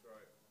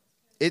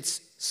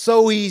 It's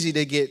so easy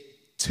to get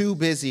too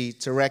busy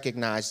to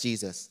recognize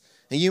Jesus.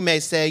 And you may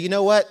say, you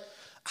know what?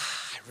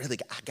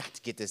 I got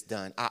to get this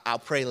done. I'll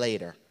pray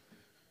later.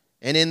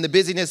 And in the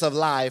busyness of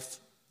life,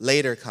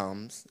 later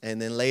comes,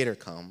 and then later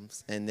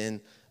comes, and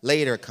then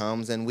later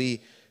comes, and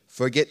we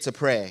forget to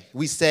pray.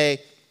 We say,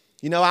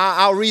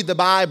 I'll read the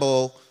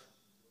Bible.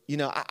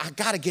 I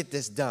got to get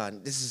this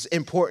done. This is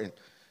important.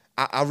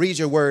 I'll read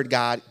your word,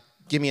 God.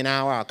 Give me an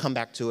hour. I'll come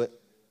back to it.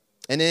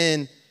 And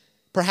then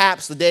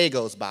perhaps the day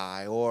goes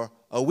by or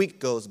a week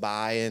goes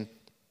by, and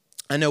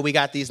I know we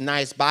got these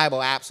nice Bible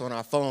apps on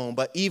our phone,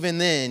 but even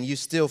then, you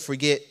still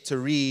forget to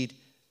read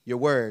your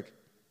word.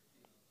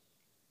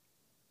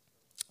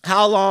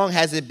 How long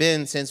has it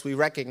been since we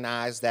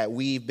recognized that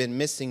we've been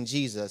missing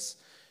Jesus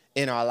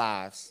in our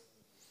lives?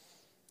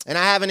 And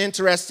I have an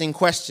interesting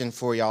question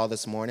for y'all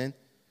this morning.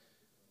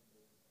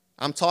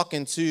 I'm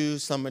talking to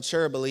some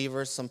mature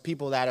believers, some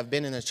people that have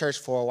been in the church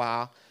for a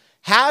while.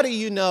 How do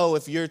you know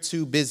if you're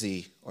too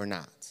busy or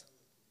not?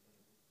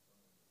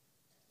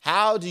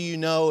 How do you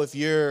know if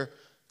you're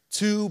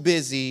too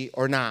busy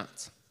or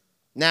not?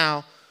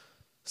 Now,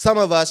 some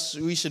of us,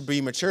 we should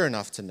be mature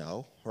enough to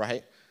know,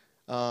 right?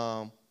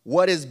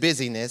 What is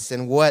busyness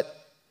and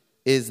what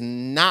is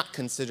not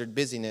considered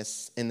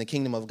busyness in the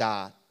kingdom of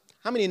God?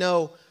 How many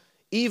know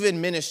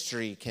even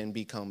ministry can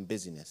become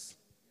busyness?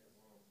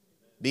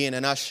 Being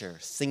an usher,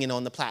 singing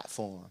on the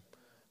platform,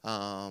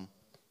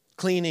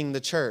 cleaning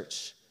the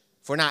church.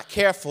 If we're not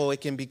careful,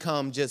 it can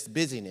become just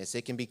busyness.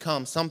 It can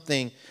become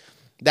something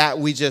that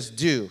we just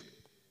do.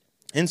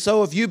 And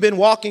so if you've been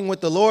walking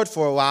with the Lord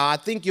for a while, I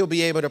think you'll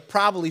be able to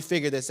probably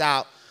figure this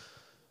out.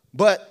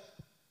 But,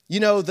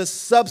 the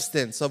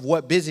substance of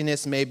what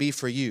busyness may be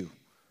for you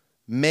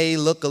may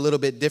look a little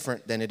bit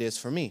different than it is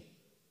for me.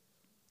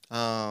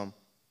 I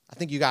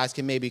think you guys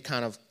can maybe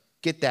kind of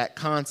get that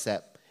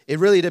concept. It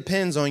really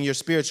depends on your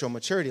spiritual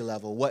maturity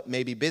level. What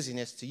may be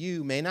busyness to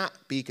you may not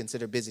be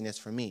considered busyness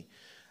for me.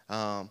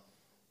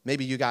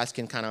 Maybe you guys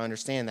can kind of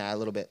understand that a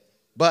little bit.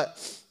 But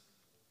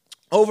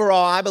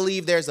overall, I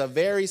believe there's a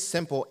very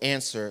simple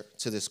answer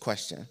to this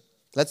question.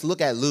 Let's look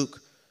at Luke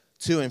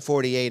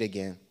 2:48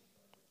 again.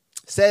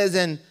 It says,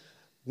 and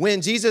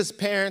when Jesus'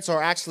 parents,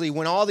 or actually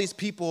when all these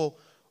people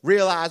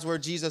realized where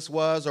Jesus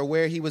was or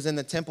where he was in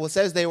the temple, it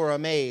says they were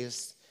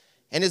amazed.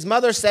 And his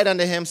mother said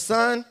unto him,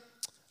 Son,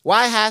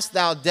 why hast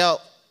thou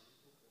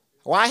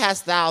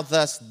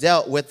thus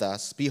dealt with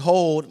us?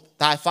 Behold,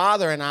 thy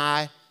father and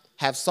I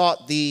have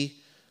sought thee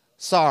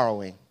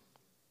sorrowing.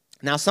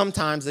 Now,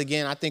 sometimes,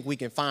 again, I think we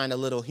can find a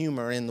little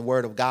humor in the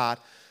word of God.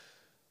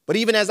 But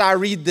even as I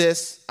read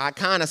this, I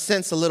kind of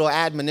sense a little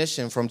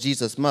admonition from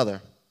Jesus'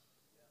 mother.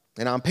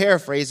 And I'm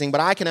paraphrasing,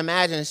 but I can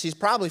imagine she's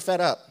probably fed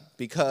up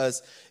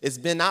because it's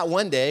been not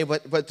 1 day,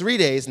 but 3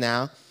 days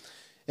now.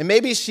 And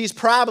maybe she's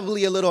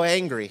probably a little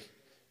angry.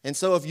 And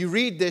so if you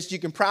read this, you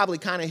can probably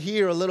kind of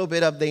hear a little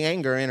bit of the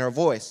anger in her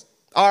voice.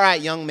 All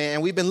right, young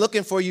man, we've been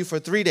looking for you for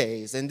 3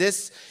 days. And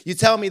you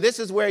tell me this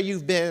is where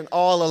you've been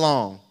all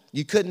along.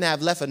 You couldn't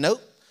have left a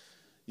note.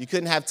 You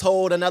couldn't have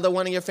told another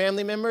one of your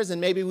family members,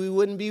 and maybe we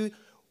wouldn't be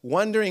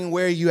wondering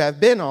where you have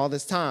been all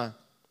this time.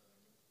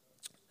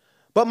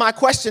 But my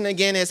question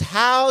again is,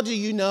 how do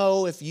you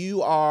know if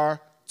you are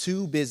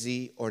too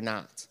busy or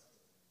not?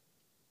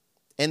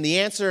 And the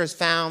answer is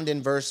found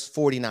in verse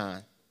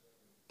 49.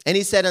 And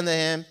he said unto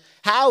him,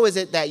 How is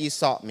it that you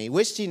sought me?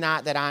 Wist ye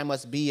not that I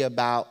must be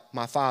about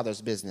my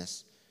Father's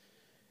business?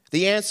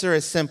 The answer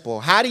is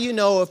simple. How do you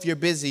know if you're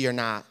busy or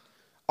not?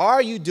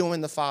 Are you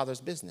doing the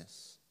Father's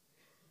business?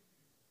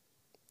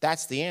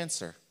 That's the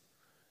answer.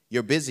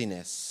 Your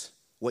busyness,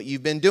 what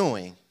you've been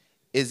doing.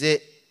 Is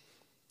it,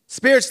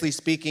 spiritually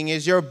speaking,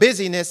 is your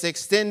busyness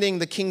extending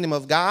the kingdom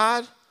of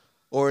God,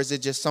 or is it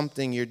just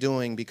something you're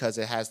doing because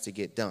it has to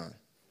get done?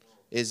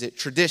 Is it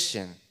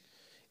tradition?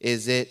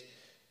 Is it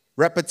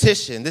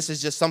repetition? This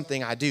is just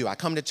something I do. I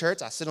come to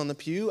church, I sit on the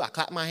pew, I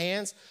clap my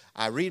hands,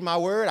 I read my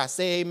word, I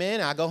say amen,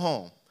 and I go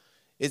home.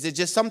 Is it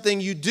just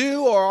something you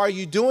do, or are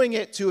you doing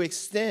it to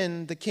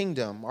extend the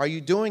kingdom? Are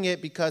you doing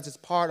it because it's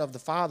part of the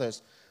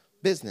Father's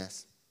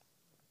business?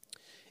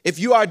 If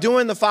you are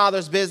doing the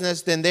Father's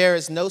business, then there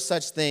is no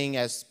such thing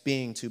as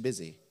being too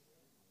busy.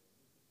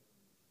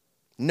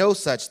 No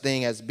such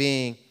thing as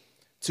being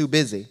too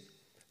busy.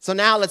 So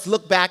now let's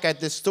look back at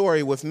this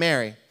story with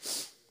Mary.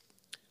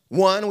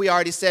 One, we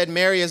already said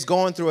Mary is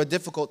going through a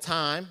difficult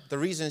time. The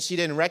reason she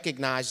didn't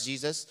recognize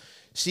Jesus,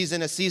 she's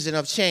in a season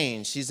of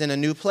change. She's in a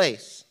new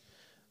place.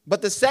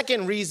 But the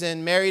second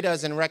reason Mary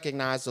doesn't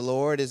recognize the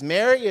Lord is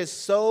Mary is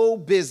so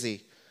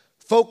busy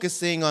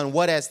focusing on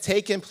what has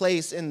taken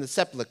place in the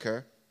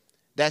sepulcher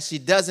that she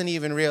doesn't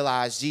even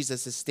realize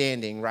Jesus is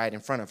standing right in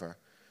front of her.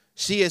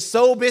 She is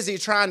so busy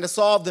trying to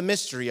solve the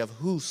mystery of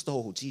who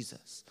stole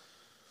Jesus,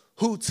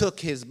 who took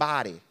his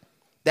body,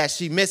 that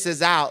she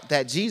misses out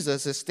that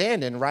Jesus is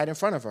standing right in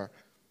front of her.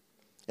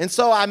 And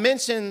so I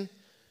mentioned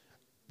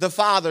the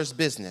Father's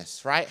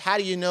business, right? How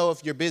do you know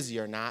if you're busy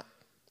or not?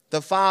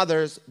 The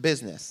Father's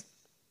business.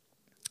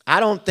 I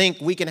don't think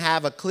we can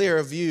have a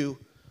clearer view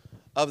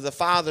of the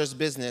Father's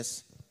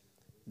business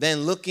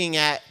than looking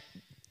at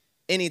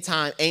any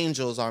time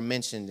angels are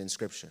mentioned in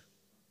Scripture.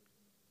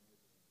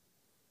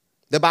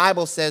 The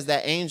Bible says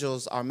that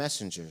angels are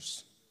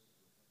messengers.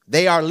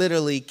 They are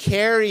literally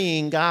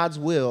carrying God's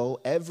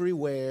will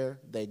everywhere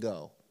they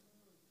go.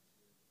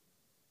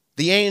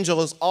 The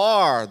angels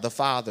are the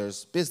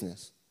Father's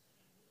business.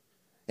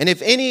 And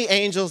if any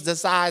angels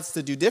decides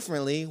to do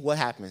differently, what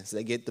happens?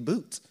 They get the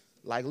boot,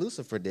 like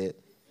Lucifer did.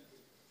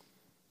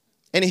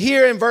 And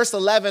here in verse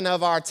 11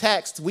 of our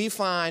text, we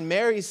find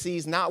Mary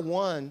sees not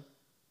one,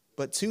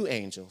 but two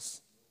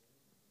angels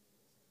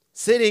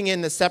sitting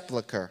in the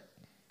sepulcher.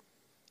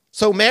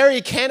 So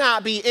Mary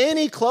cannot be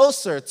any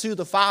closer to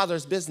the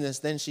Father's business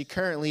than she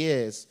currently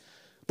is,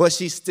 but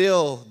she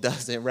still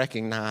doesn't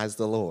recognize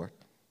the Lord.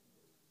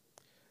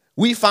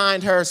 We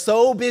find her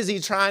so busy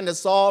trying to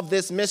solve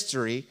this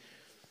mystery,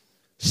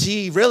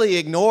 she really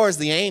ignores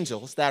the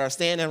angels that are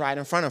standing right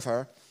in front of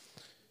her,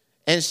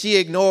 and she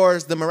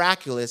ignores the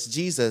miraculous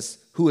Jesus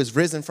who is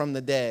risen from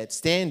the dead,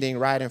 standing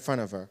right in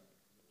front of her.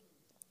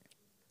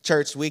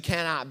 Church, we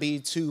cannot be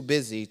too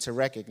busy to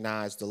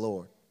recognize the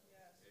Lord.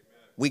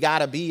 We got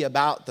to be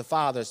about the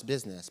Father's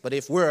business. But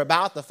if we're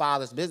about the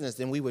Father's business,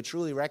 then we would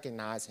truly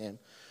recognize him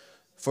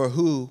for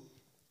who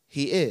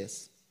he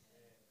is.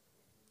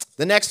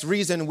 The next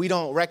reason we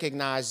don't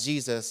recognize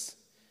Jesus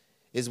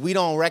is we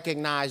don't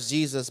recognize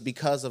Jesus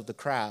because of the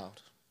crowd.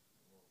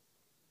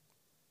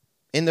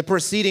 In the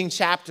preceding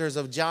chapters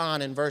of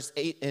John,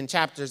 in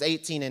chapters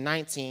 18 and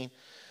 19,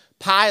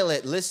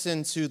 Pilate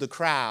listened to the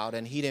crowd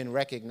and he didn't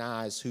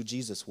recognize who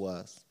Jesus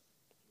was.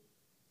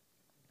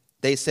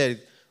 They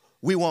said,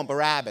 "We want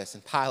Barabbas."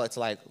 And Pilate's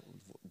like,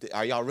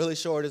 "Are y'all really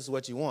sure this is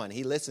what you want?"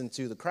 He listened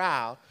to the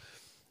crowd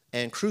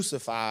and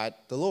crucified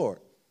the Lord.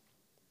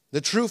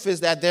 The truth is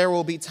that there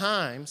will be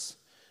times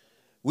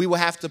we will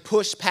have to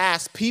push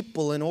past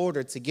people in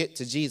order to get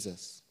to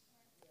Jesus.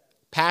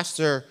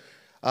 Pastor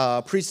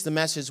preached a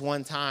message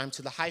one time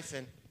to the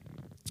Hyphen.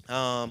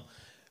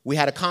 We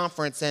had a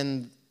conference,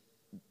 and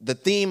the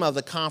theme of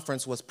the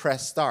conference was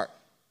press start.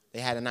 They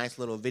had a nice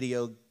little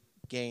video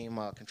game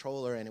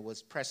controller, and it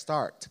was press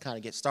start to kind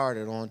of get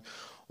started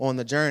on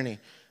the journey.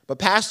 But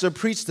Pastor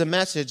preached a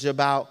message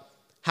about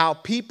how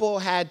people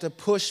had to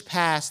push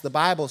past, the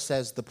Bible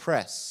says, the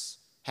press,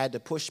 had to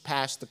push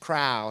past the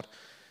crowd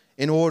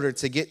in order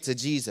to get to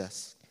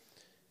Jesus.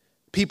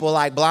 People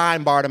like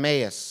blind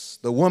Bartimaeus,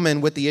 the woman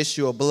with the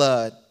issue of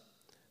blood,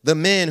 the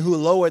men who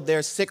lowered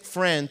their sick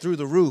friend through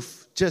the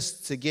roof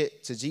just to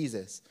get to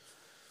Jesus.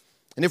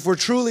 And if we're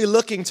truly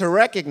looking to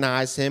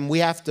recognize him, we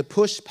have to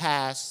push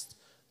past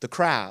the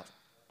crowd.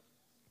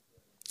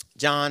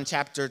 John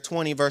chapter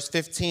 20, verse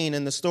 15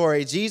 in the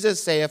story,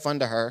 Jesus saith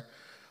unto her,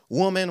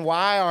 "Woman,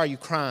 why are you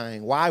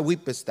crying? Why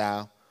weepest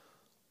thou?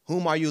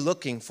 Whom are you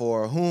looking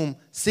for? Whom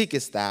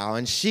seekest thou?"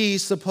 And she,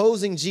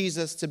 supposing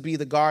Jesus to be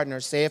the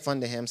gardener, saith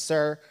unto him,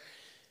 "Sir,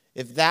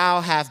 if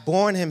thou have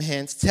borne him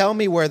hence, tell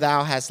me where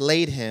thou hast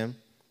laid him,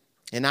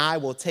 and I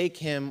will take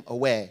him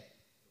away."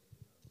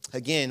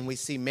 Again, we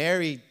see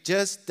Mary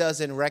just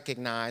doesn't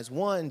recognize,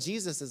 one,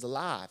 Jesus is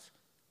alive.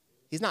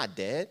 He's not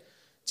dead.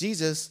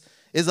 Jesus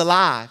is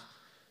alive.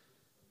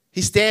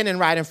 He's standing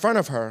right in front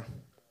of her.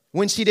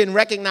 When she didn't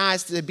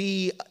recognize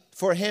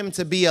for him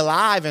to be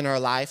alive in her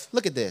life,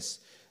 look at this.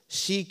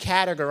 She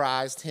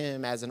categorized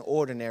him as an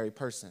ordinary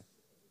person,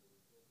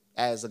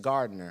 as a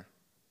gardener.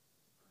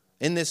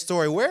 In this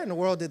story, where in the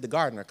world did the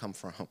gardener come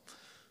from,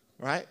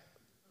 right?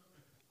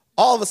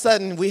 All of a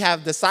sudden, we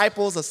have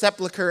disciples, a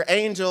sepulcher,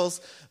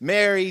 angels,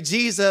 Mary,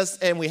 Jesus,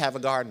 and we have a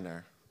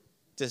gardener.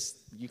 Just,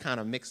 you kind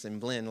of mix and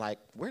blend, like,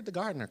 where'd the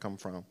gardener come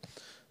from?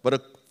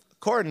 But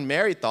according to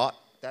Mary thought,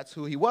 that's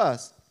who he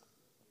was.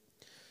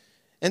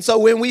 And so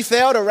when we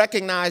fail to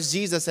recognize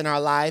Jesus in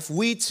our life,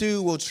 we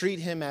too will treat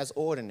him as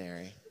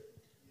ordinary.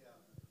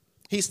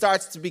 He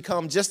starts to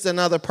become just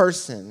another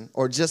person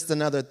or just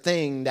another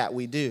thing that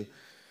we do.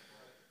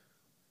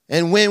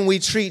 And when we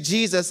treat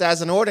Jesus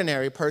as an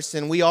ordinary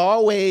person, we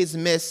always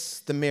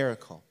miss the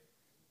miracle.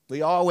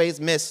 We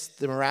always miss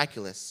the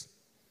miraculous.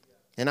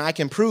 And I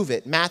can prove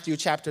it. Matthew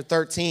chapter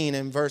 13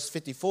 and verse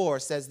 54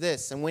 says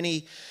this, and when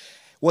he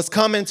was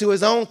come into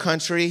his own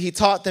country, he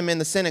taught them in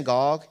the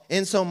synagogue,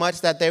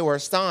 insomuch that they were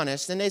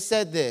astonished. And they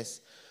said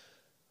this,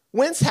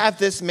 whence hath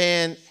this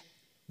man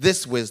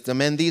this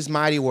wisdom and these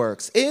mighty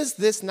works? Is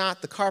this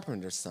not the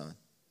carpenter's son?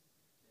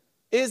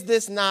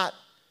 Is not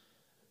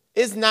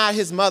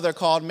his mother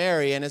called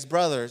Mary and his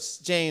brothers,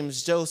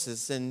 James,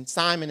 Joseph, and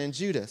Simon and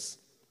Judas?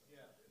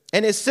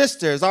 And his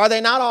sisters, are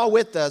they not all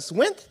with us?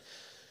 Whence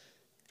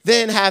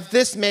then hath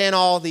this man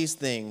all these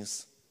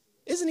things?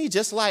 Isn't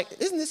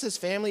this his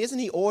family? Isn't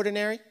he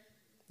ordinary?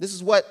 This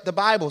is what the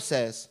Bible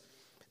says.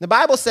 The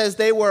Bible says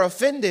they were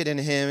offended in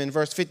him in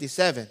verse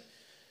 57.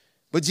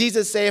 But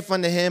Jesus saith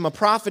unto him, a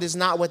prophet is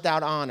not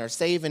without honor,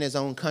 save in his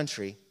own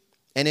country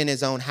and in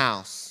his own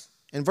house.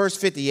 In verse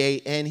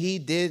 58, and he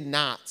did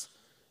not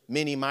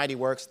many mighty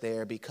works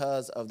there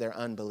because of their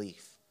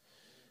unbelief.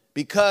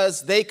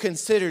 Because they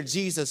considered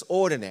Jesus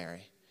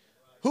ordinary.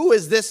 Who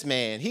is this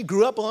man? He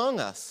grew up among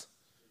us,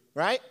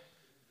 right?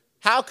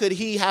 How could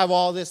he have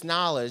all this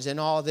knowledge and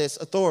all this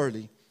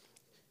authority?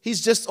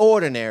 He's just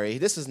ordinary.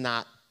 This is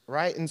not,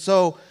 right? And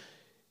so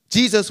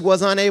Jesus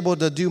was unable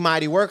to do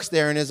mighty works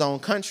there in his own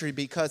country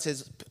because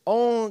his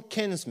own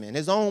kinsmen,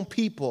 his own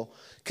people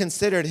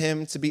considered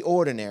him to be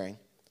ordinary.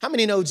 How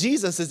many know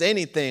Jesus is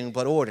anything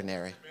but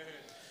ordinary?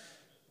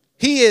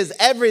 He is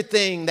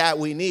everything that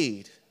we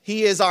need.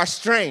 He is our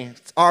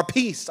strength, our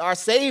peace, our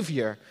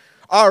Savior,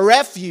 our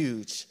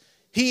refuge.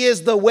 He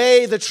is the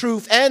way, the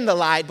truth, and the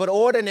light, but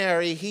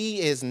ordinary he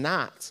is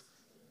not.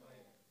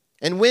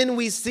 And when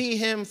we see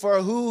him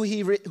for who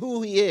he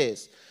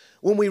is,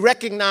 when we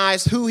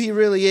recognize who he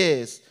really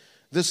is,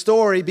 the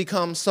story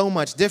becomes so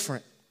much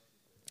different.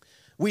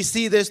 We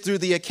see this through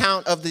the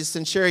account of the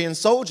centurion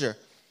soldier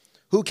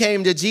who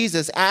came to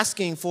Jesus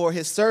asking for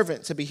his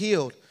servant to be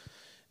healed.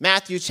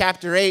 Matthew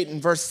chapter 8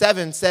 and verse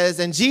 7 says,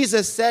 and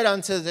Jesus said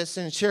unto the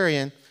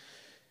centurion,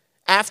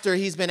 after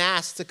he's been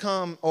asked to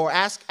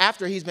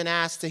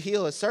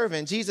heal his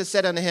servant, Jesus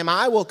said unto him,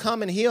 I will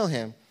come and heal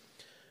him.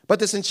 But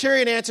the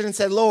centurion answered and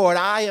said, Lord,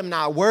 I am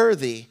not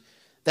worthy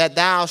that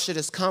thou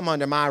shouldest come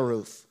under my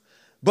roof.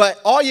 But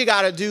all you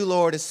got to do,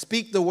 Lord, is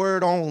speak the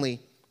word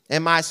only,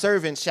 and my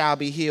servant shall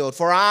be healed.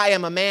 For I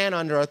am a man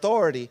under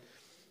authority,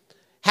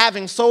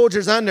 having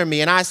soldiers under me.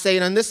 And I say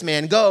unto this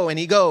man, go, and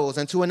he goes.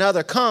 And to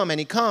another, come, and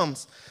he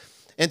comes.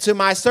 And to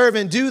my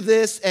servant, do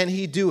this, and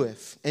he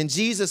doeth. And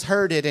Jesus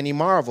heard it, and he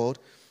marveled,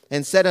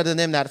 and said unto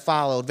them that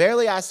followed,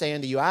 verily I say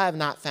unto you, I have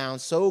not found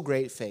so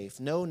great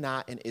faith, no,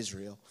 not in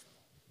Israel.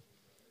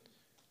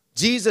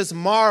 Jesus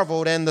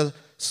marveled, and the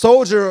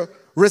soldier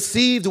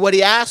received what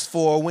he asked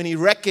for when he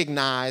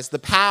recognized the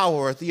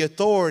power, the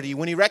authority,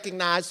 when he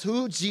recognized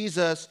who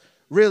Jesus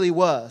really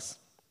was.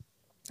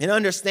 And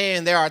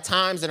understand there are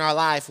times in our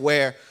life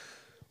where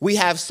we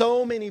have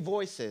so many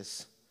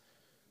voices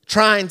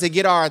trying to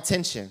get our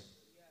attention,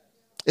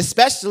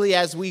 especially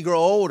as we grow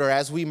older,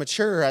 as we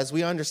mature, as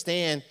we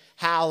understand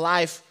how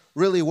life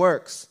really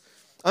works.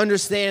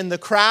 Understand the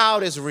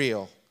crowd is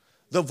real.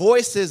 The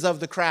voices of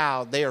the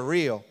crowd, they are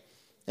real.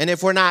 And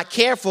if we're not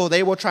careful,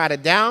 they will try to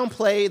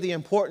downplay the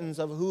importance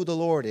of who the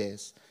Lord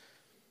is.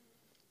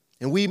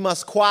 And we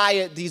must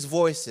quiet these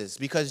voices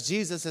because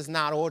Jesus is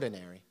not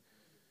ordinary.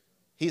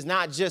 He's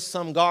not just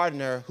some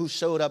gardener who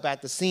showed up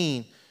at the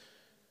scene.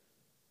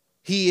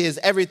 He is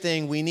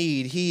everything we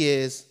need. He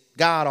is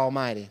God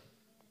Almighty.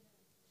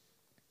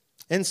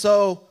 And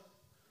so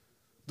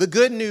the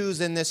good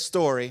news in this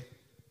story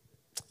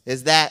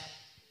is that,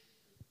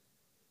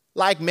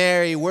 like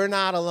Mary, we're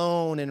not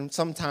alone in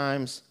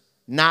sometimes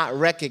not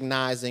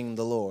recognizing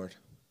the Lord.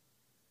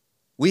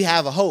 We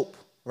have a hope,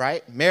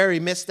 right? Mary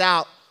missed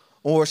out,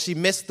 or she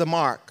missed the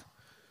mark.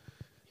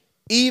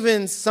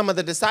 Even some of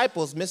the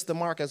disciples missed the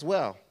mark as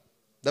well.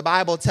 The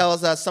Bible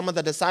tells us some of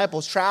the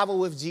disciples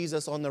traveled with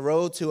Jesus on the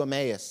road to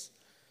Emmaus.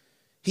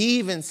 He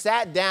even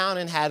sat down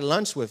and had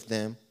lunch with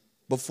them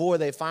before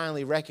they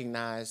finally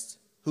recognized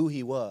who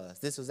he was.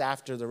 This was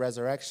after the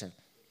resurrection.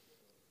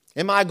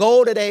 And my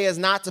goal today is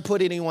not to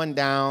put anyone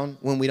down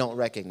when we don't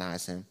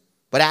recognize him,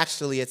 but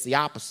actually it's the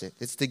opposite.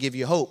 It's to give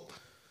you hope.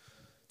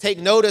 Take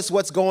notice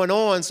what's going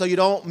on so you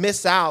don't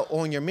miss out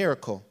on your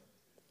miracle.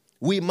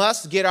 We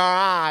must get our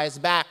eyes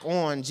back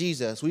on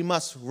Jesus. We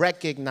must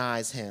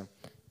recognize him.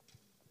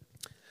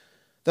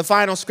 The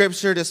final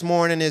scripture this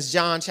morning is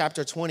John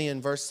chapter 20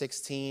 and verse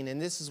 16,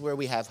 and this is where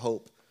we have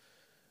hope.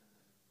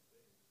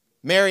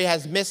 Mary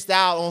has missed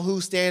out on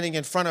who's standing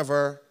in front of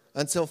her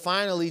until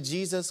finally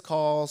Jesus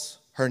calls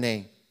her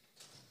name.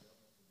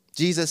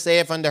 Jesus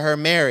saith unto her,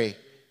 Mary.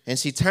 And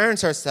she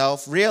turns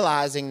herself,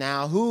 realizing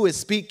now who is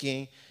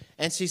speaking,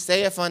 and she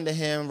saith unto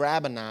him,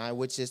 Rabboni,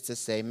 which is to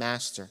say,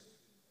 Master.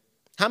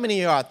 How many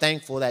of you are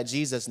thankful that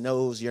Jesus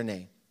knows your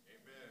name?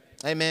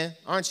 Amen. Amen.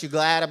 Aren't you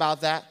glad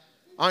about that?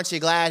 Aren't you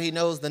glad he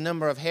knows the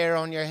number of hair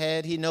on your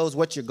head? He knows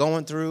what you're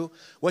going through,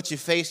 what you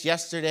faced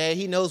yesterday.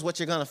 He knows what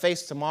you're going to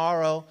face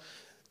tomorrow.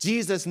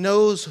 Jesus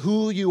knows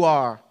who you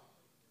are.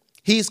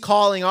 He's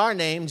calling our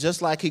name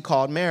just like he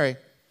called Mary.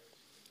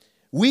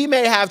 We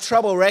may have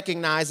trouble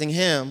recognizing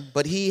him,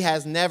 but he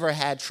has never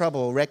had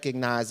trouble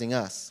recognizing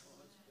us.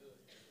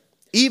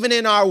 Even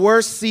in our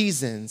worst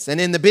seasons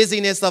and in the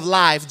busyness of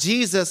life,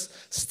 Jesus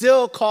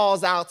still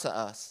calls out to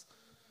us.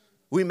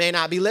 We may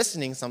not be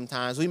listening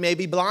sometimes. We may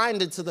be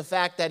blinded to the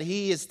fact that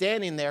he is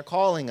standing there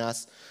calling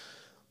us,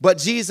 but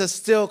Jesus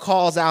still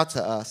calls out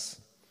to us.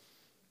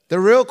 The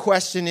real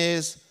question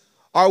is,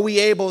 are we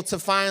able to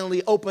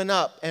finally open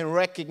up and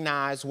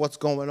recognize what's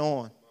going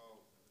on?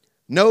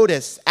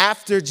 Notice,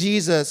 after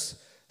Jesus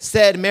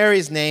said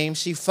Mary's name,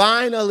 she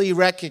finally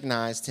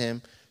recognized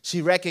him.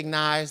 She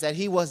recognized that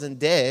he wasn't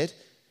dead,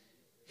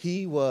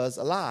 he was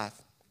alive.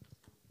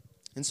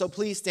 And so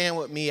please stand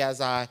with me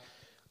as I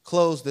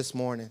close this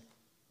morning.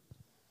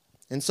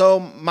 And so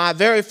my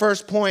very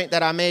first point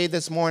that I made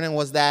this morning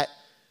was that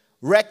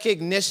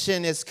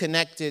recognition is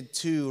connected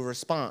to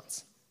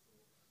response.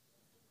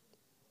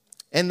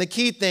 And the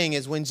key thing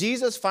is when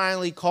Jesus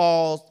finally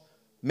called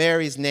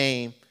Mary's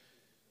name,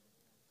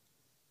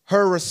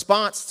 her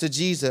response to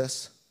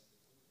Jesus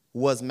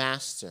was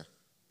Master.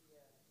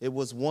 It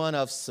was one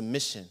of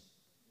submission.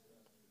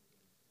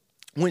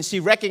 When she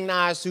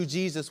recognized who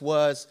Jesus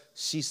was,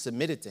 she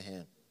submitted to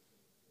him.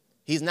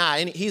 He's not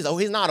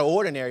an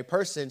ordinary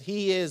person.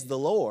 He is the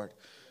Lord.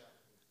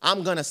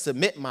 I'm going to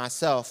submit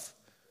myself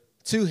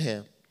to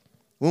him.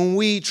 When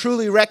we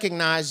truly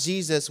recognize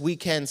Jesus, we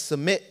can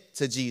submit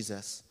to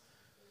Jesus.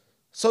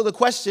 So the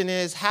question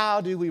is, how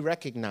do we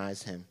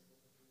recognize him?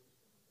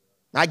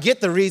 I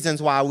get the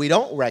reasons why we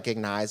don't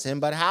recognize him,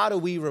 but how do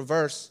we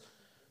reverse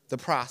the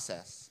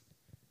process?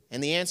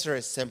 And the answer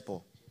is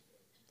simple.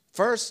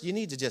 First, you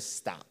need to just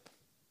stop.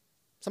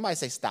 Somebody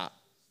say stop.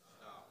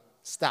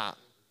 Stop.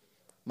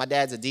 My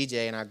dad's a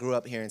DJ, and I grew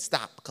up hearing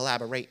stop,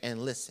 collaborate,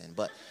 and listen.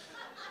 But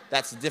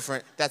that's a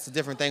different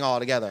thing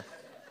altogether.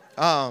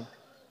 But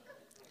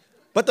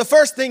the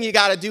first thing you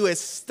got to do is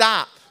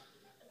stop.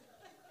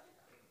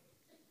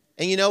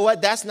 And you know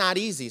what? That's not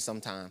easy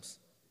sometimes.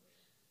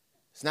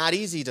 It's not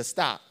easy to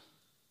stop.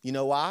 You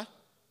know why?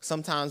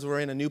 Sometimes we're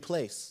in a new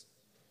place.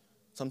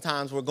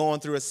 Sometimes we're going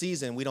through a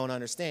season we don't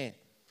understand.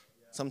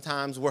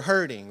 Sometimes we're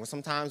hurting, or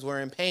sometimes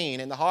we're in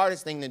pain. And the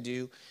hardest thing to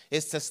do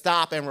is to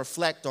stop and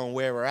reflect on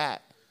where we're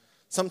at.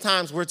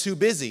 Sometimes we're too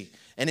busy.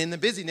 And in the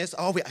busyness,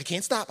 I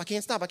can't stop.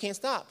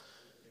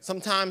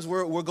 Sometimes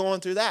we're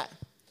going through that.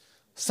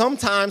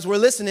 Sometimes we're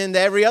listening to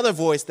every other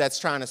voice that's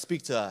trying to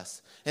speak to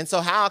us. And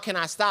so how can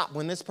I stop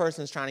when this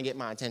person's trying to get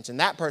my attention?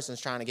 That person's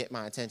trying to get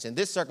my attention.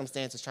 This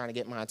circumstance is trying to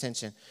get my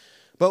attention.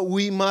 But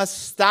we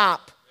must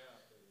stop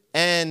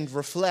and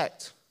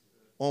reflect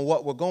on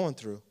what we're going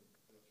through.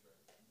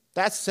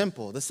 That's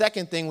simple. The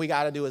second thing we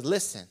got to do is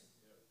listen.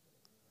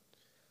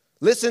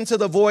 Listen to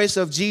the voice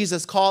of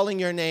Jesus calling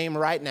your name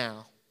right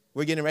now.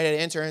 We're getting ready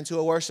to enter into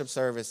a worship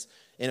service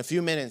in a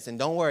few minutes. And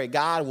don't worry,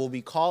 God will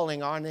be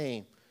calling our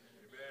name.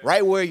 Amen.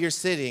 Right where you're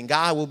sitting,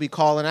 God will be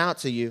calling out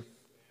to you.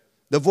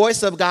 The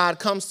voice of God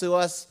comes to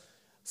us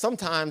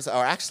sometimes,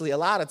 or actually a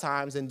lot of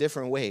times, in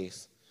different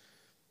ways.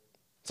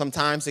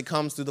 Sometimes it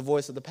comes through the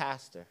voice of the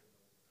pastor.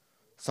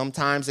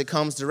 Sometimes it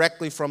comes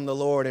directly from the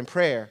Lord in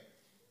prayer.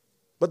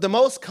 But the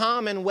most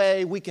common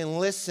way we can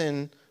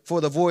listen for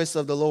the voice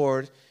of the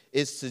Lord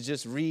is to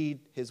just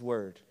read his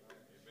word. Amen.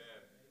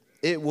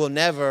 It will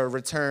never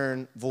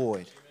return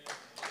void.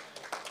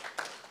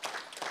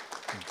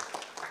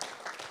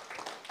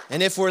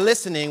 And if we're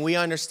listening, we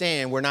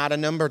understand we're not a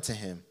number to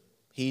him.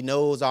 He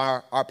knows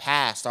our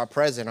past, our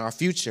present, our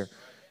future.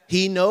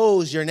 He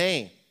knows your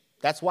name.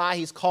 That's why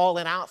he's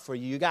calling out for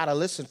you. You got to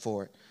listen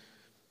for it.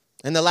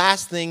 And the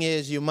last thing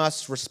is you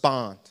must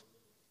respond.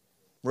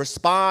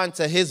 Respond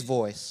to his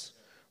voice.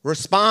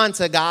 Respond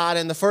to God.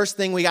 And the first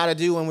thing we got to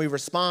do when we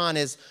respond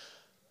is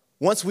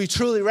once we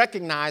truly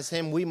recognize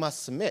him, we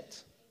must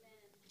submit.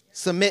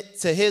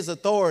 Submit to his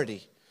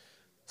authority.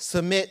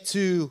 Submit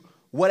to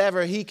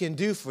whatever he can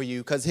do for you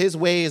because his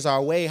ways are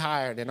way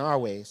higher than our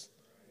ways.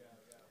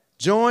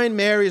 Join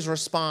Mary's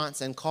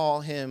response and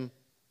call him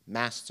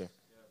Master.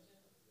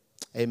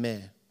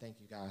 Amen. Thank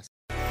you, guys.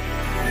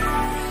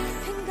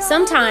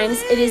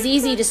 Sometimes it is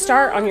easy to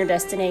start on your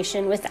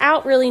destination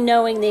without really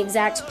knowing the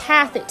exact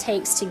path it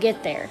takes to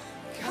get there.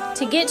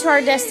 To get to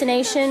our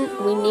destination,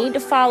 we need to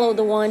follow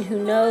the one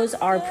who knows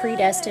our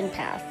predestined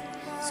path.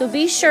 So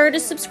be sure to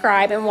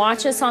subscribe and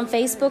watch us on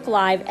Facebook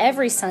Live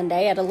every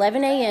Sunday at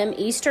 11 a.m.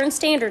 Eastern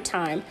Standard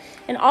Time,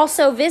 and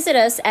also visit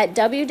us at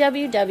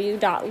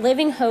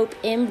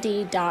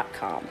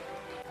www.livinghopemd.com.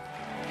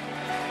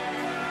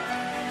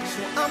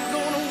 So I'm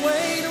gonna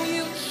wait on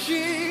you,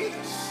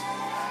 Jesus.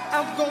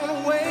 I'm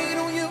gonna wait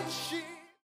on you.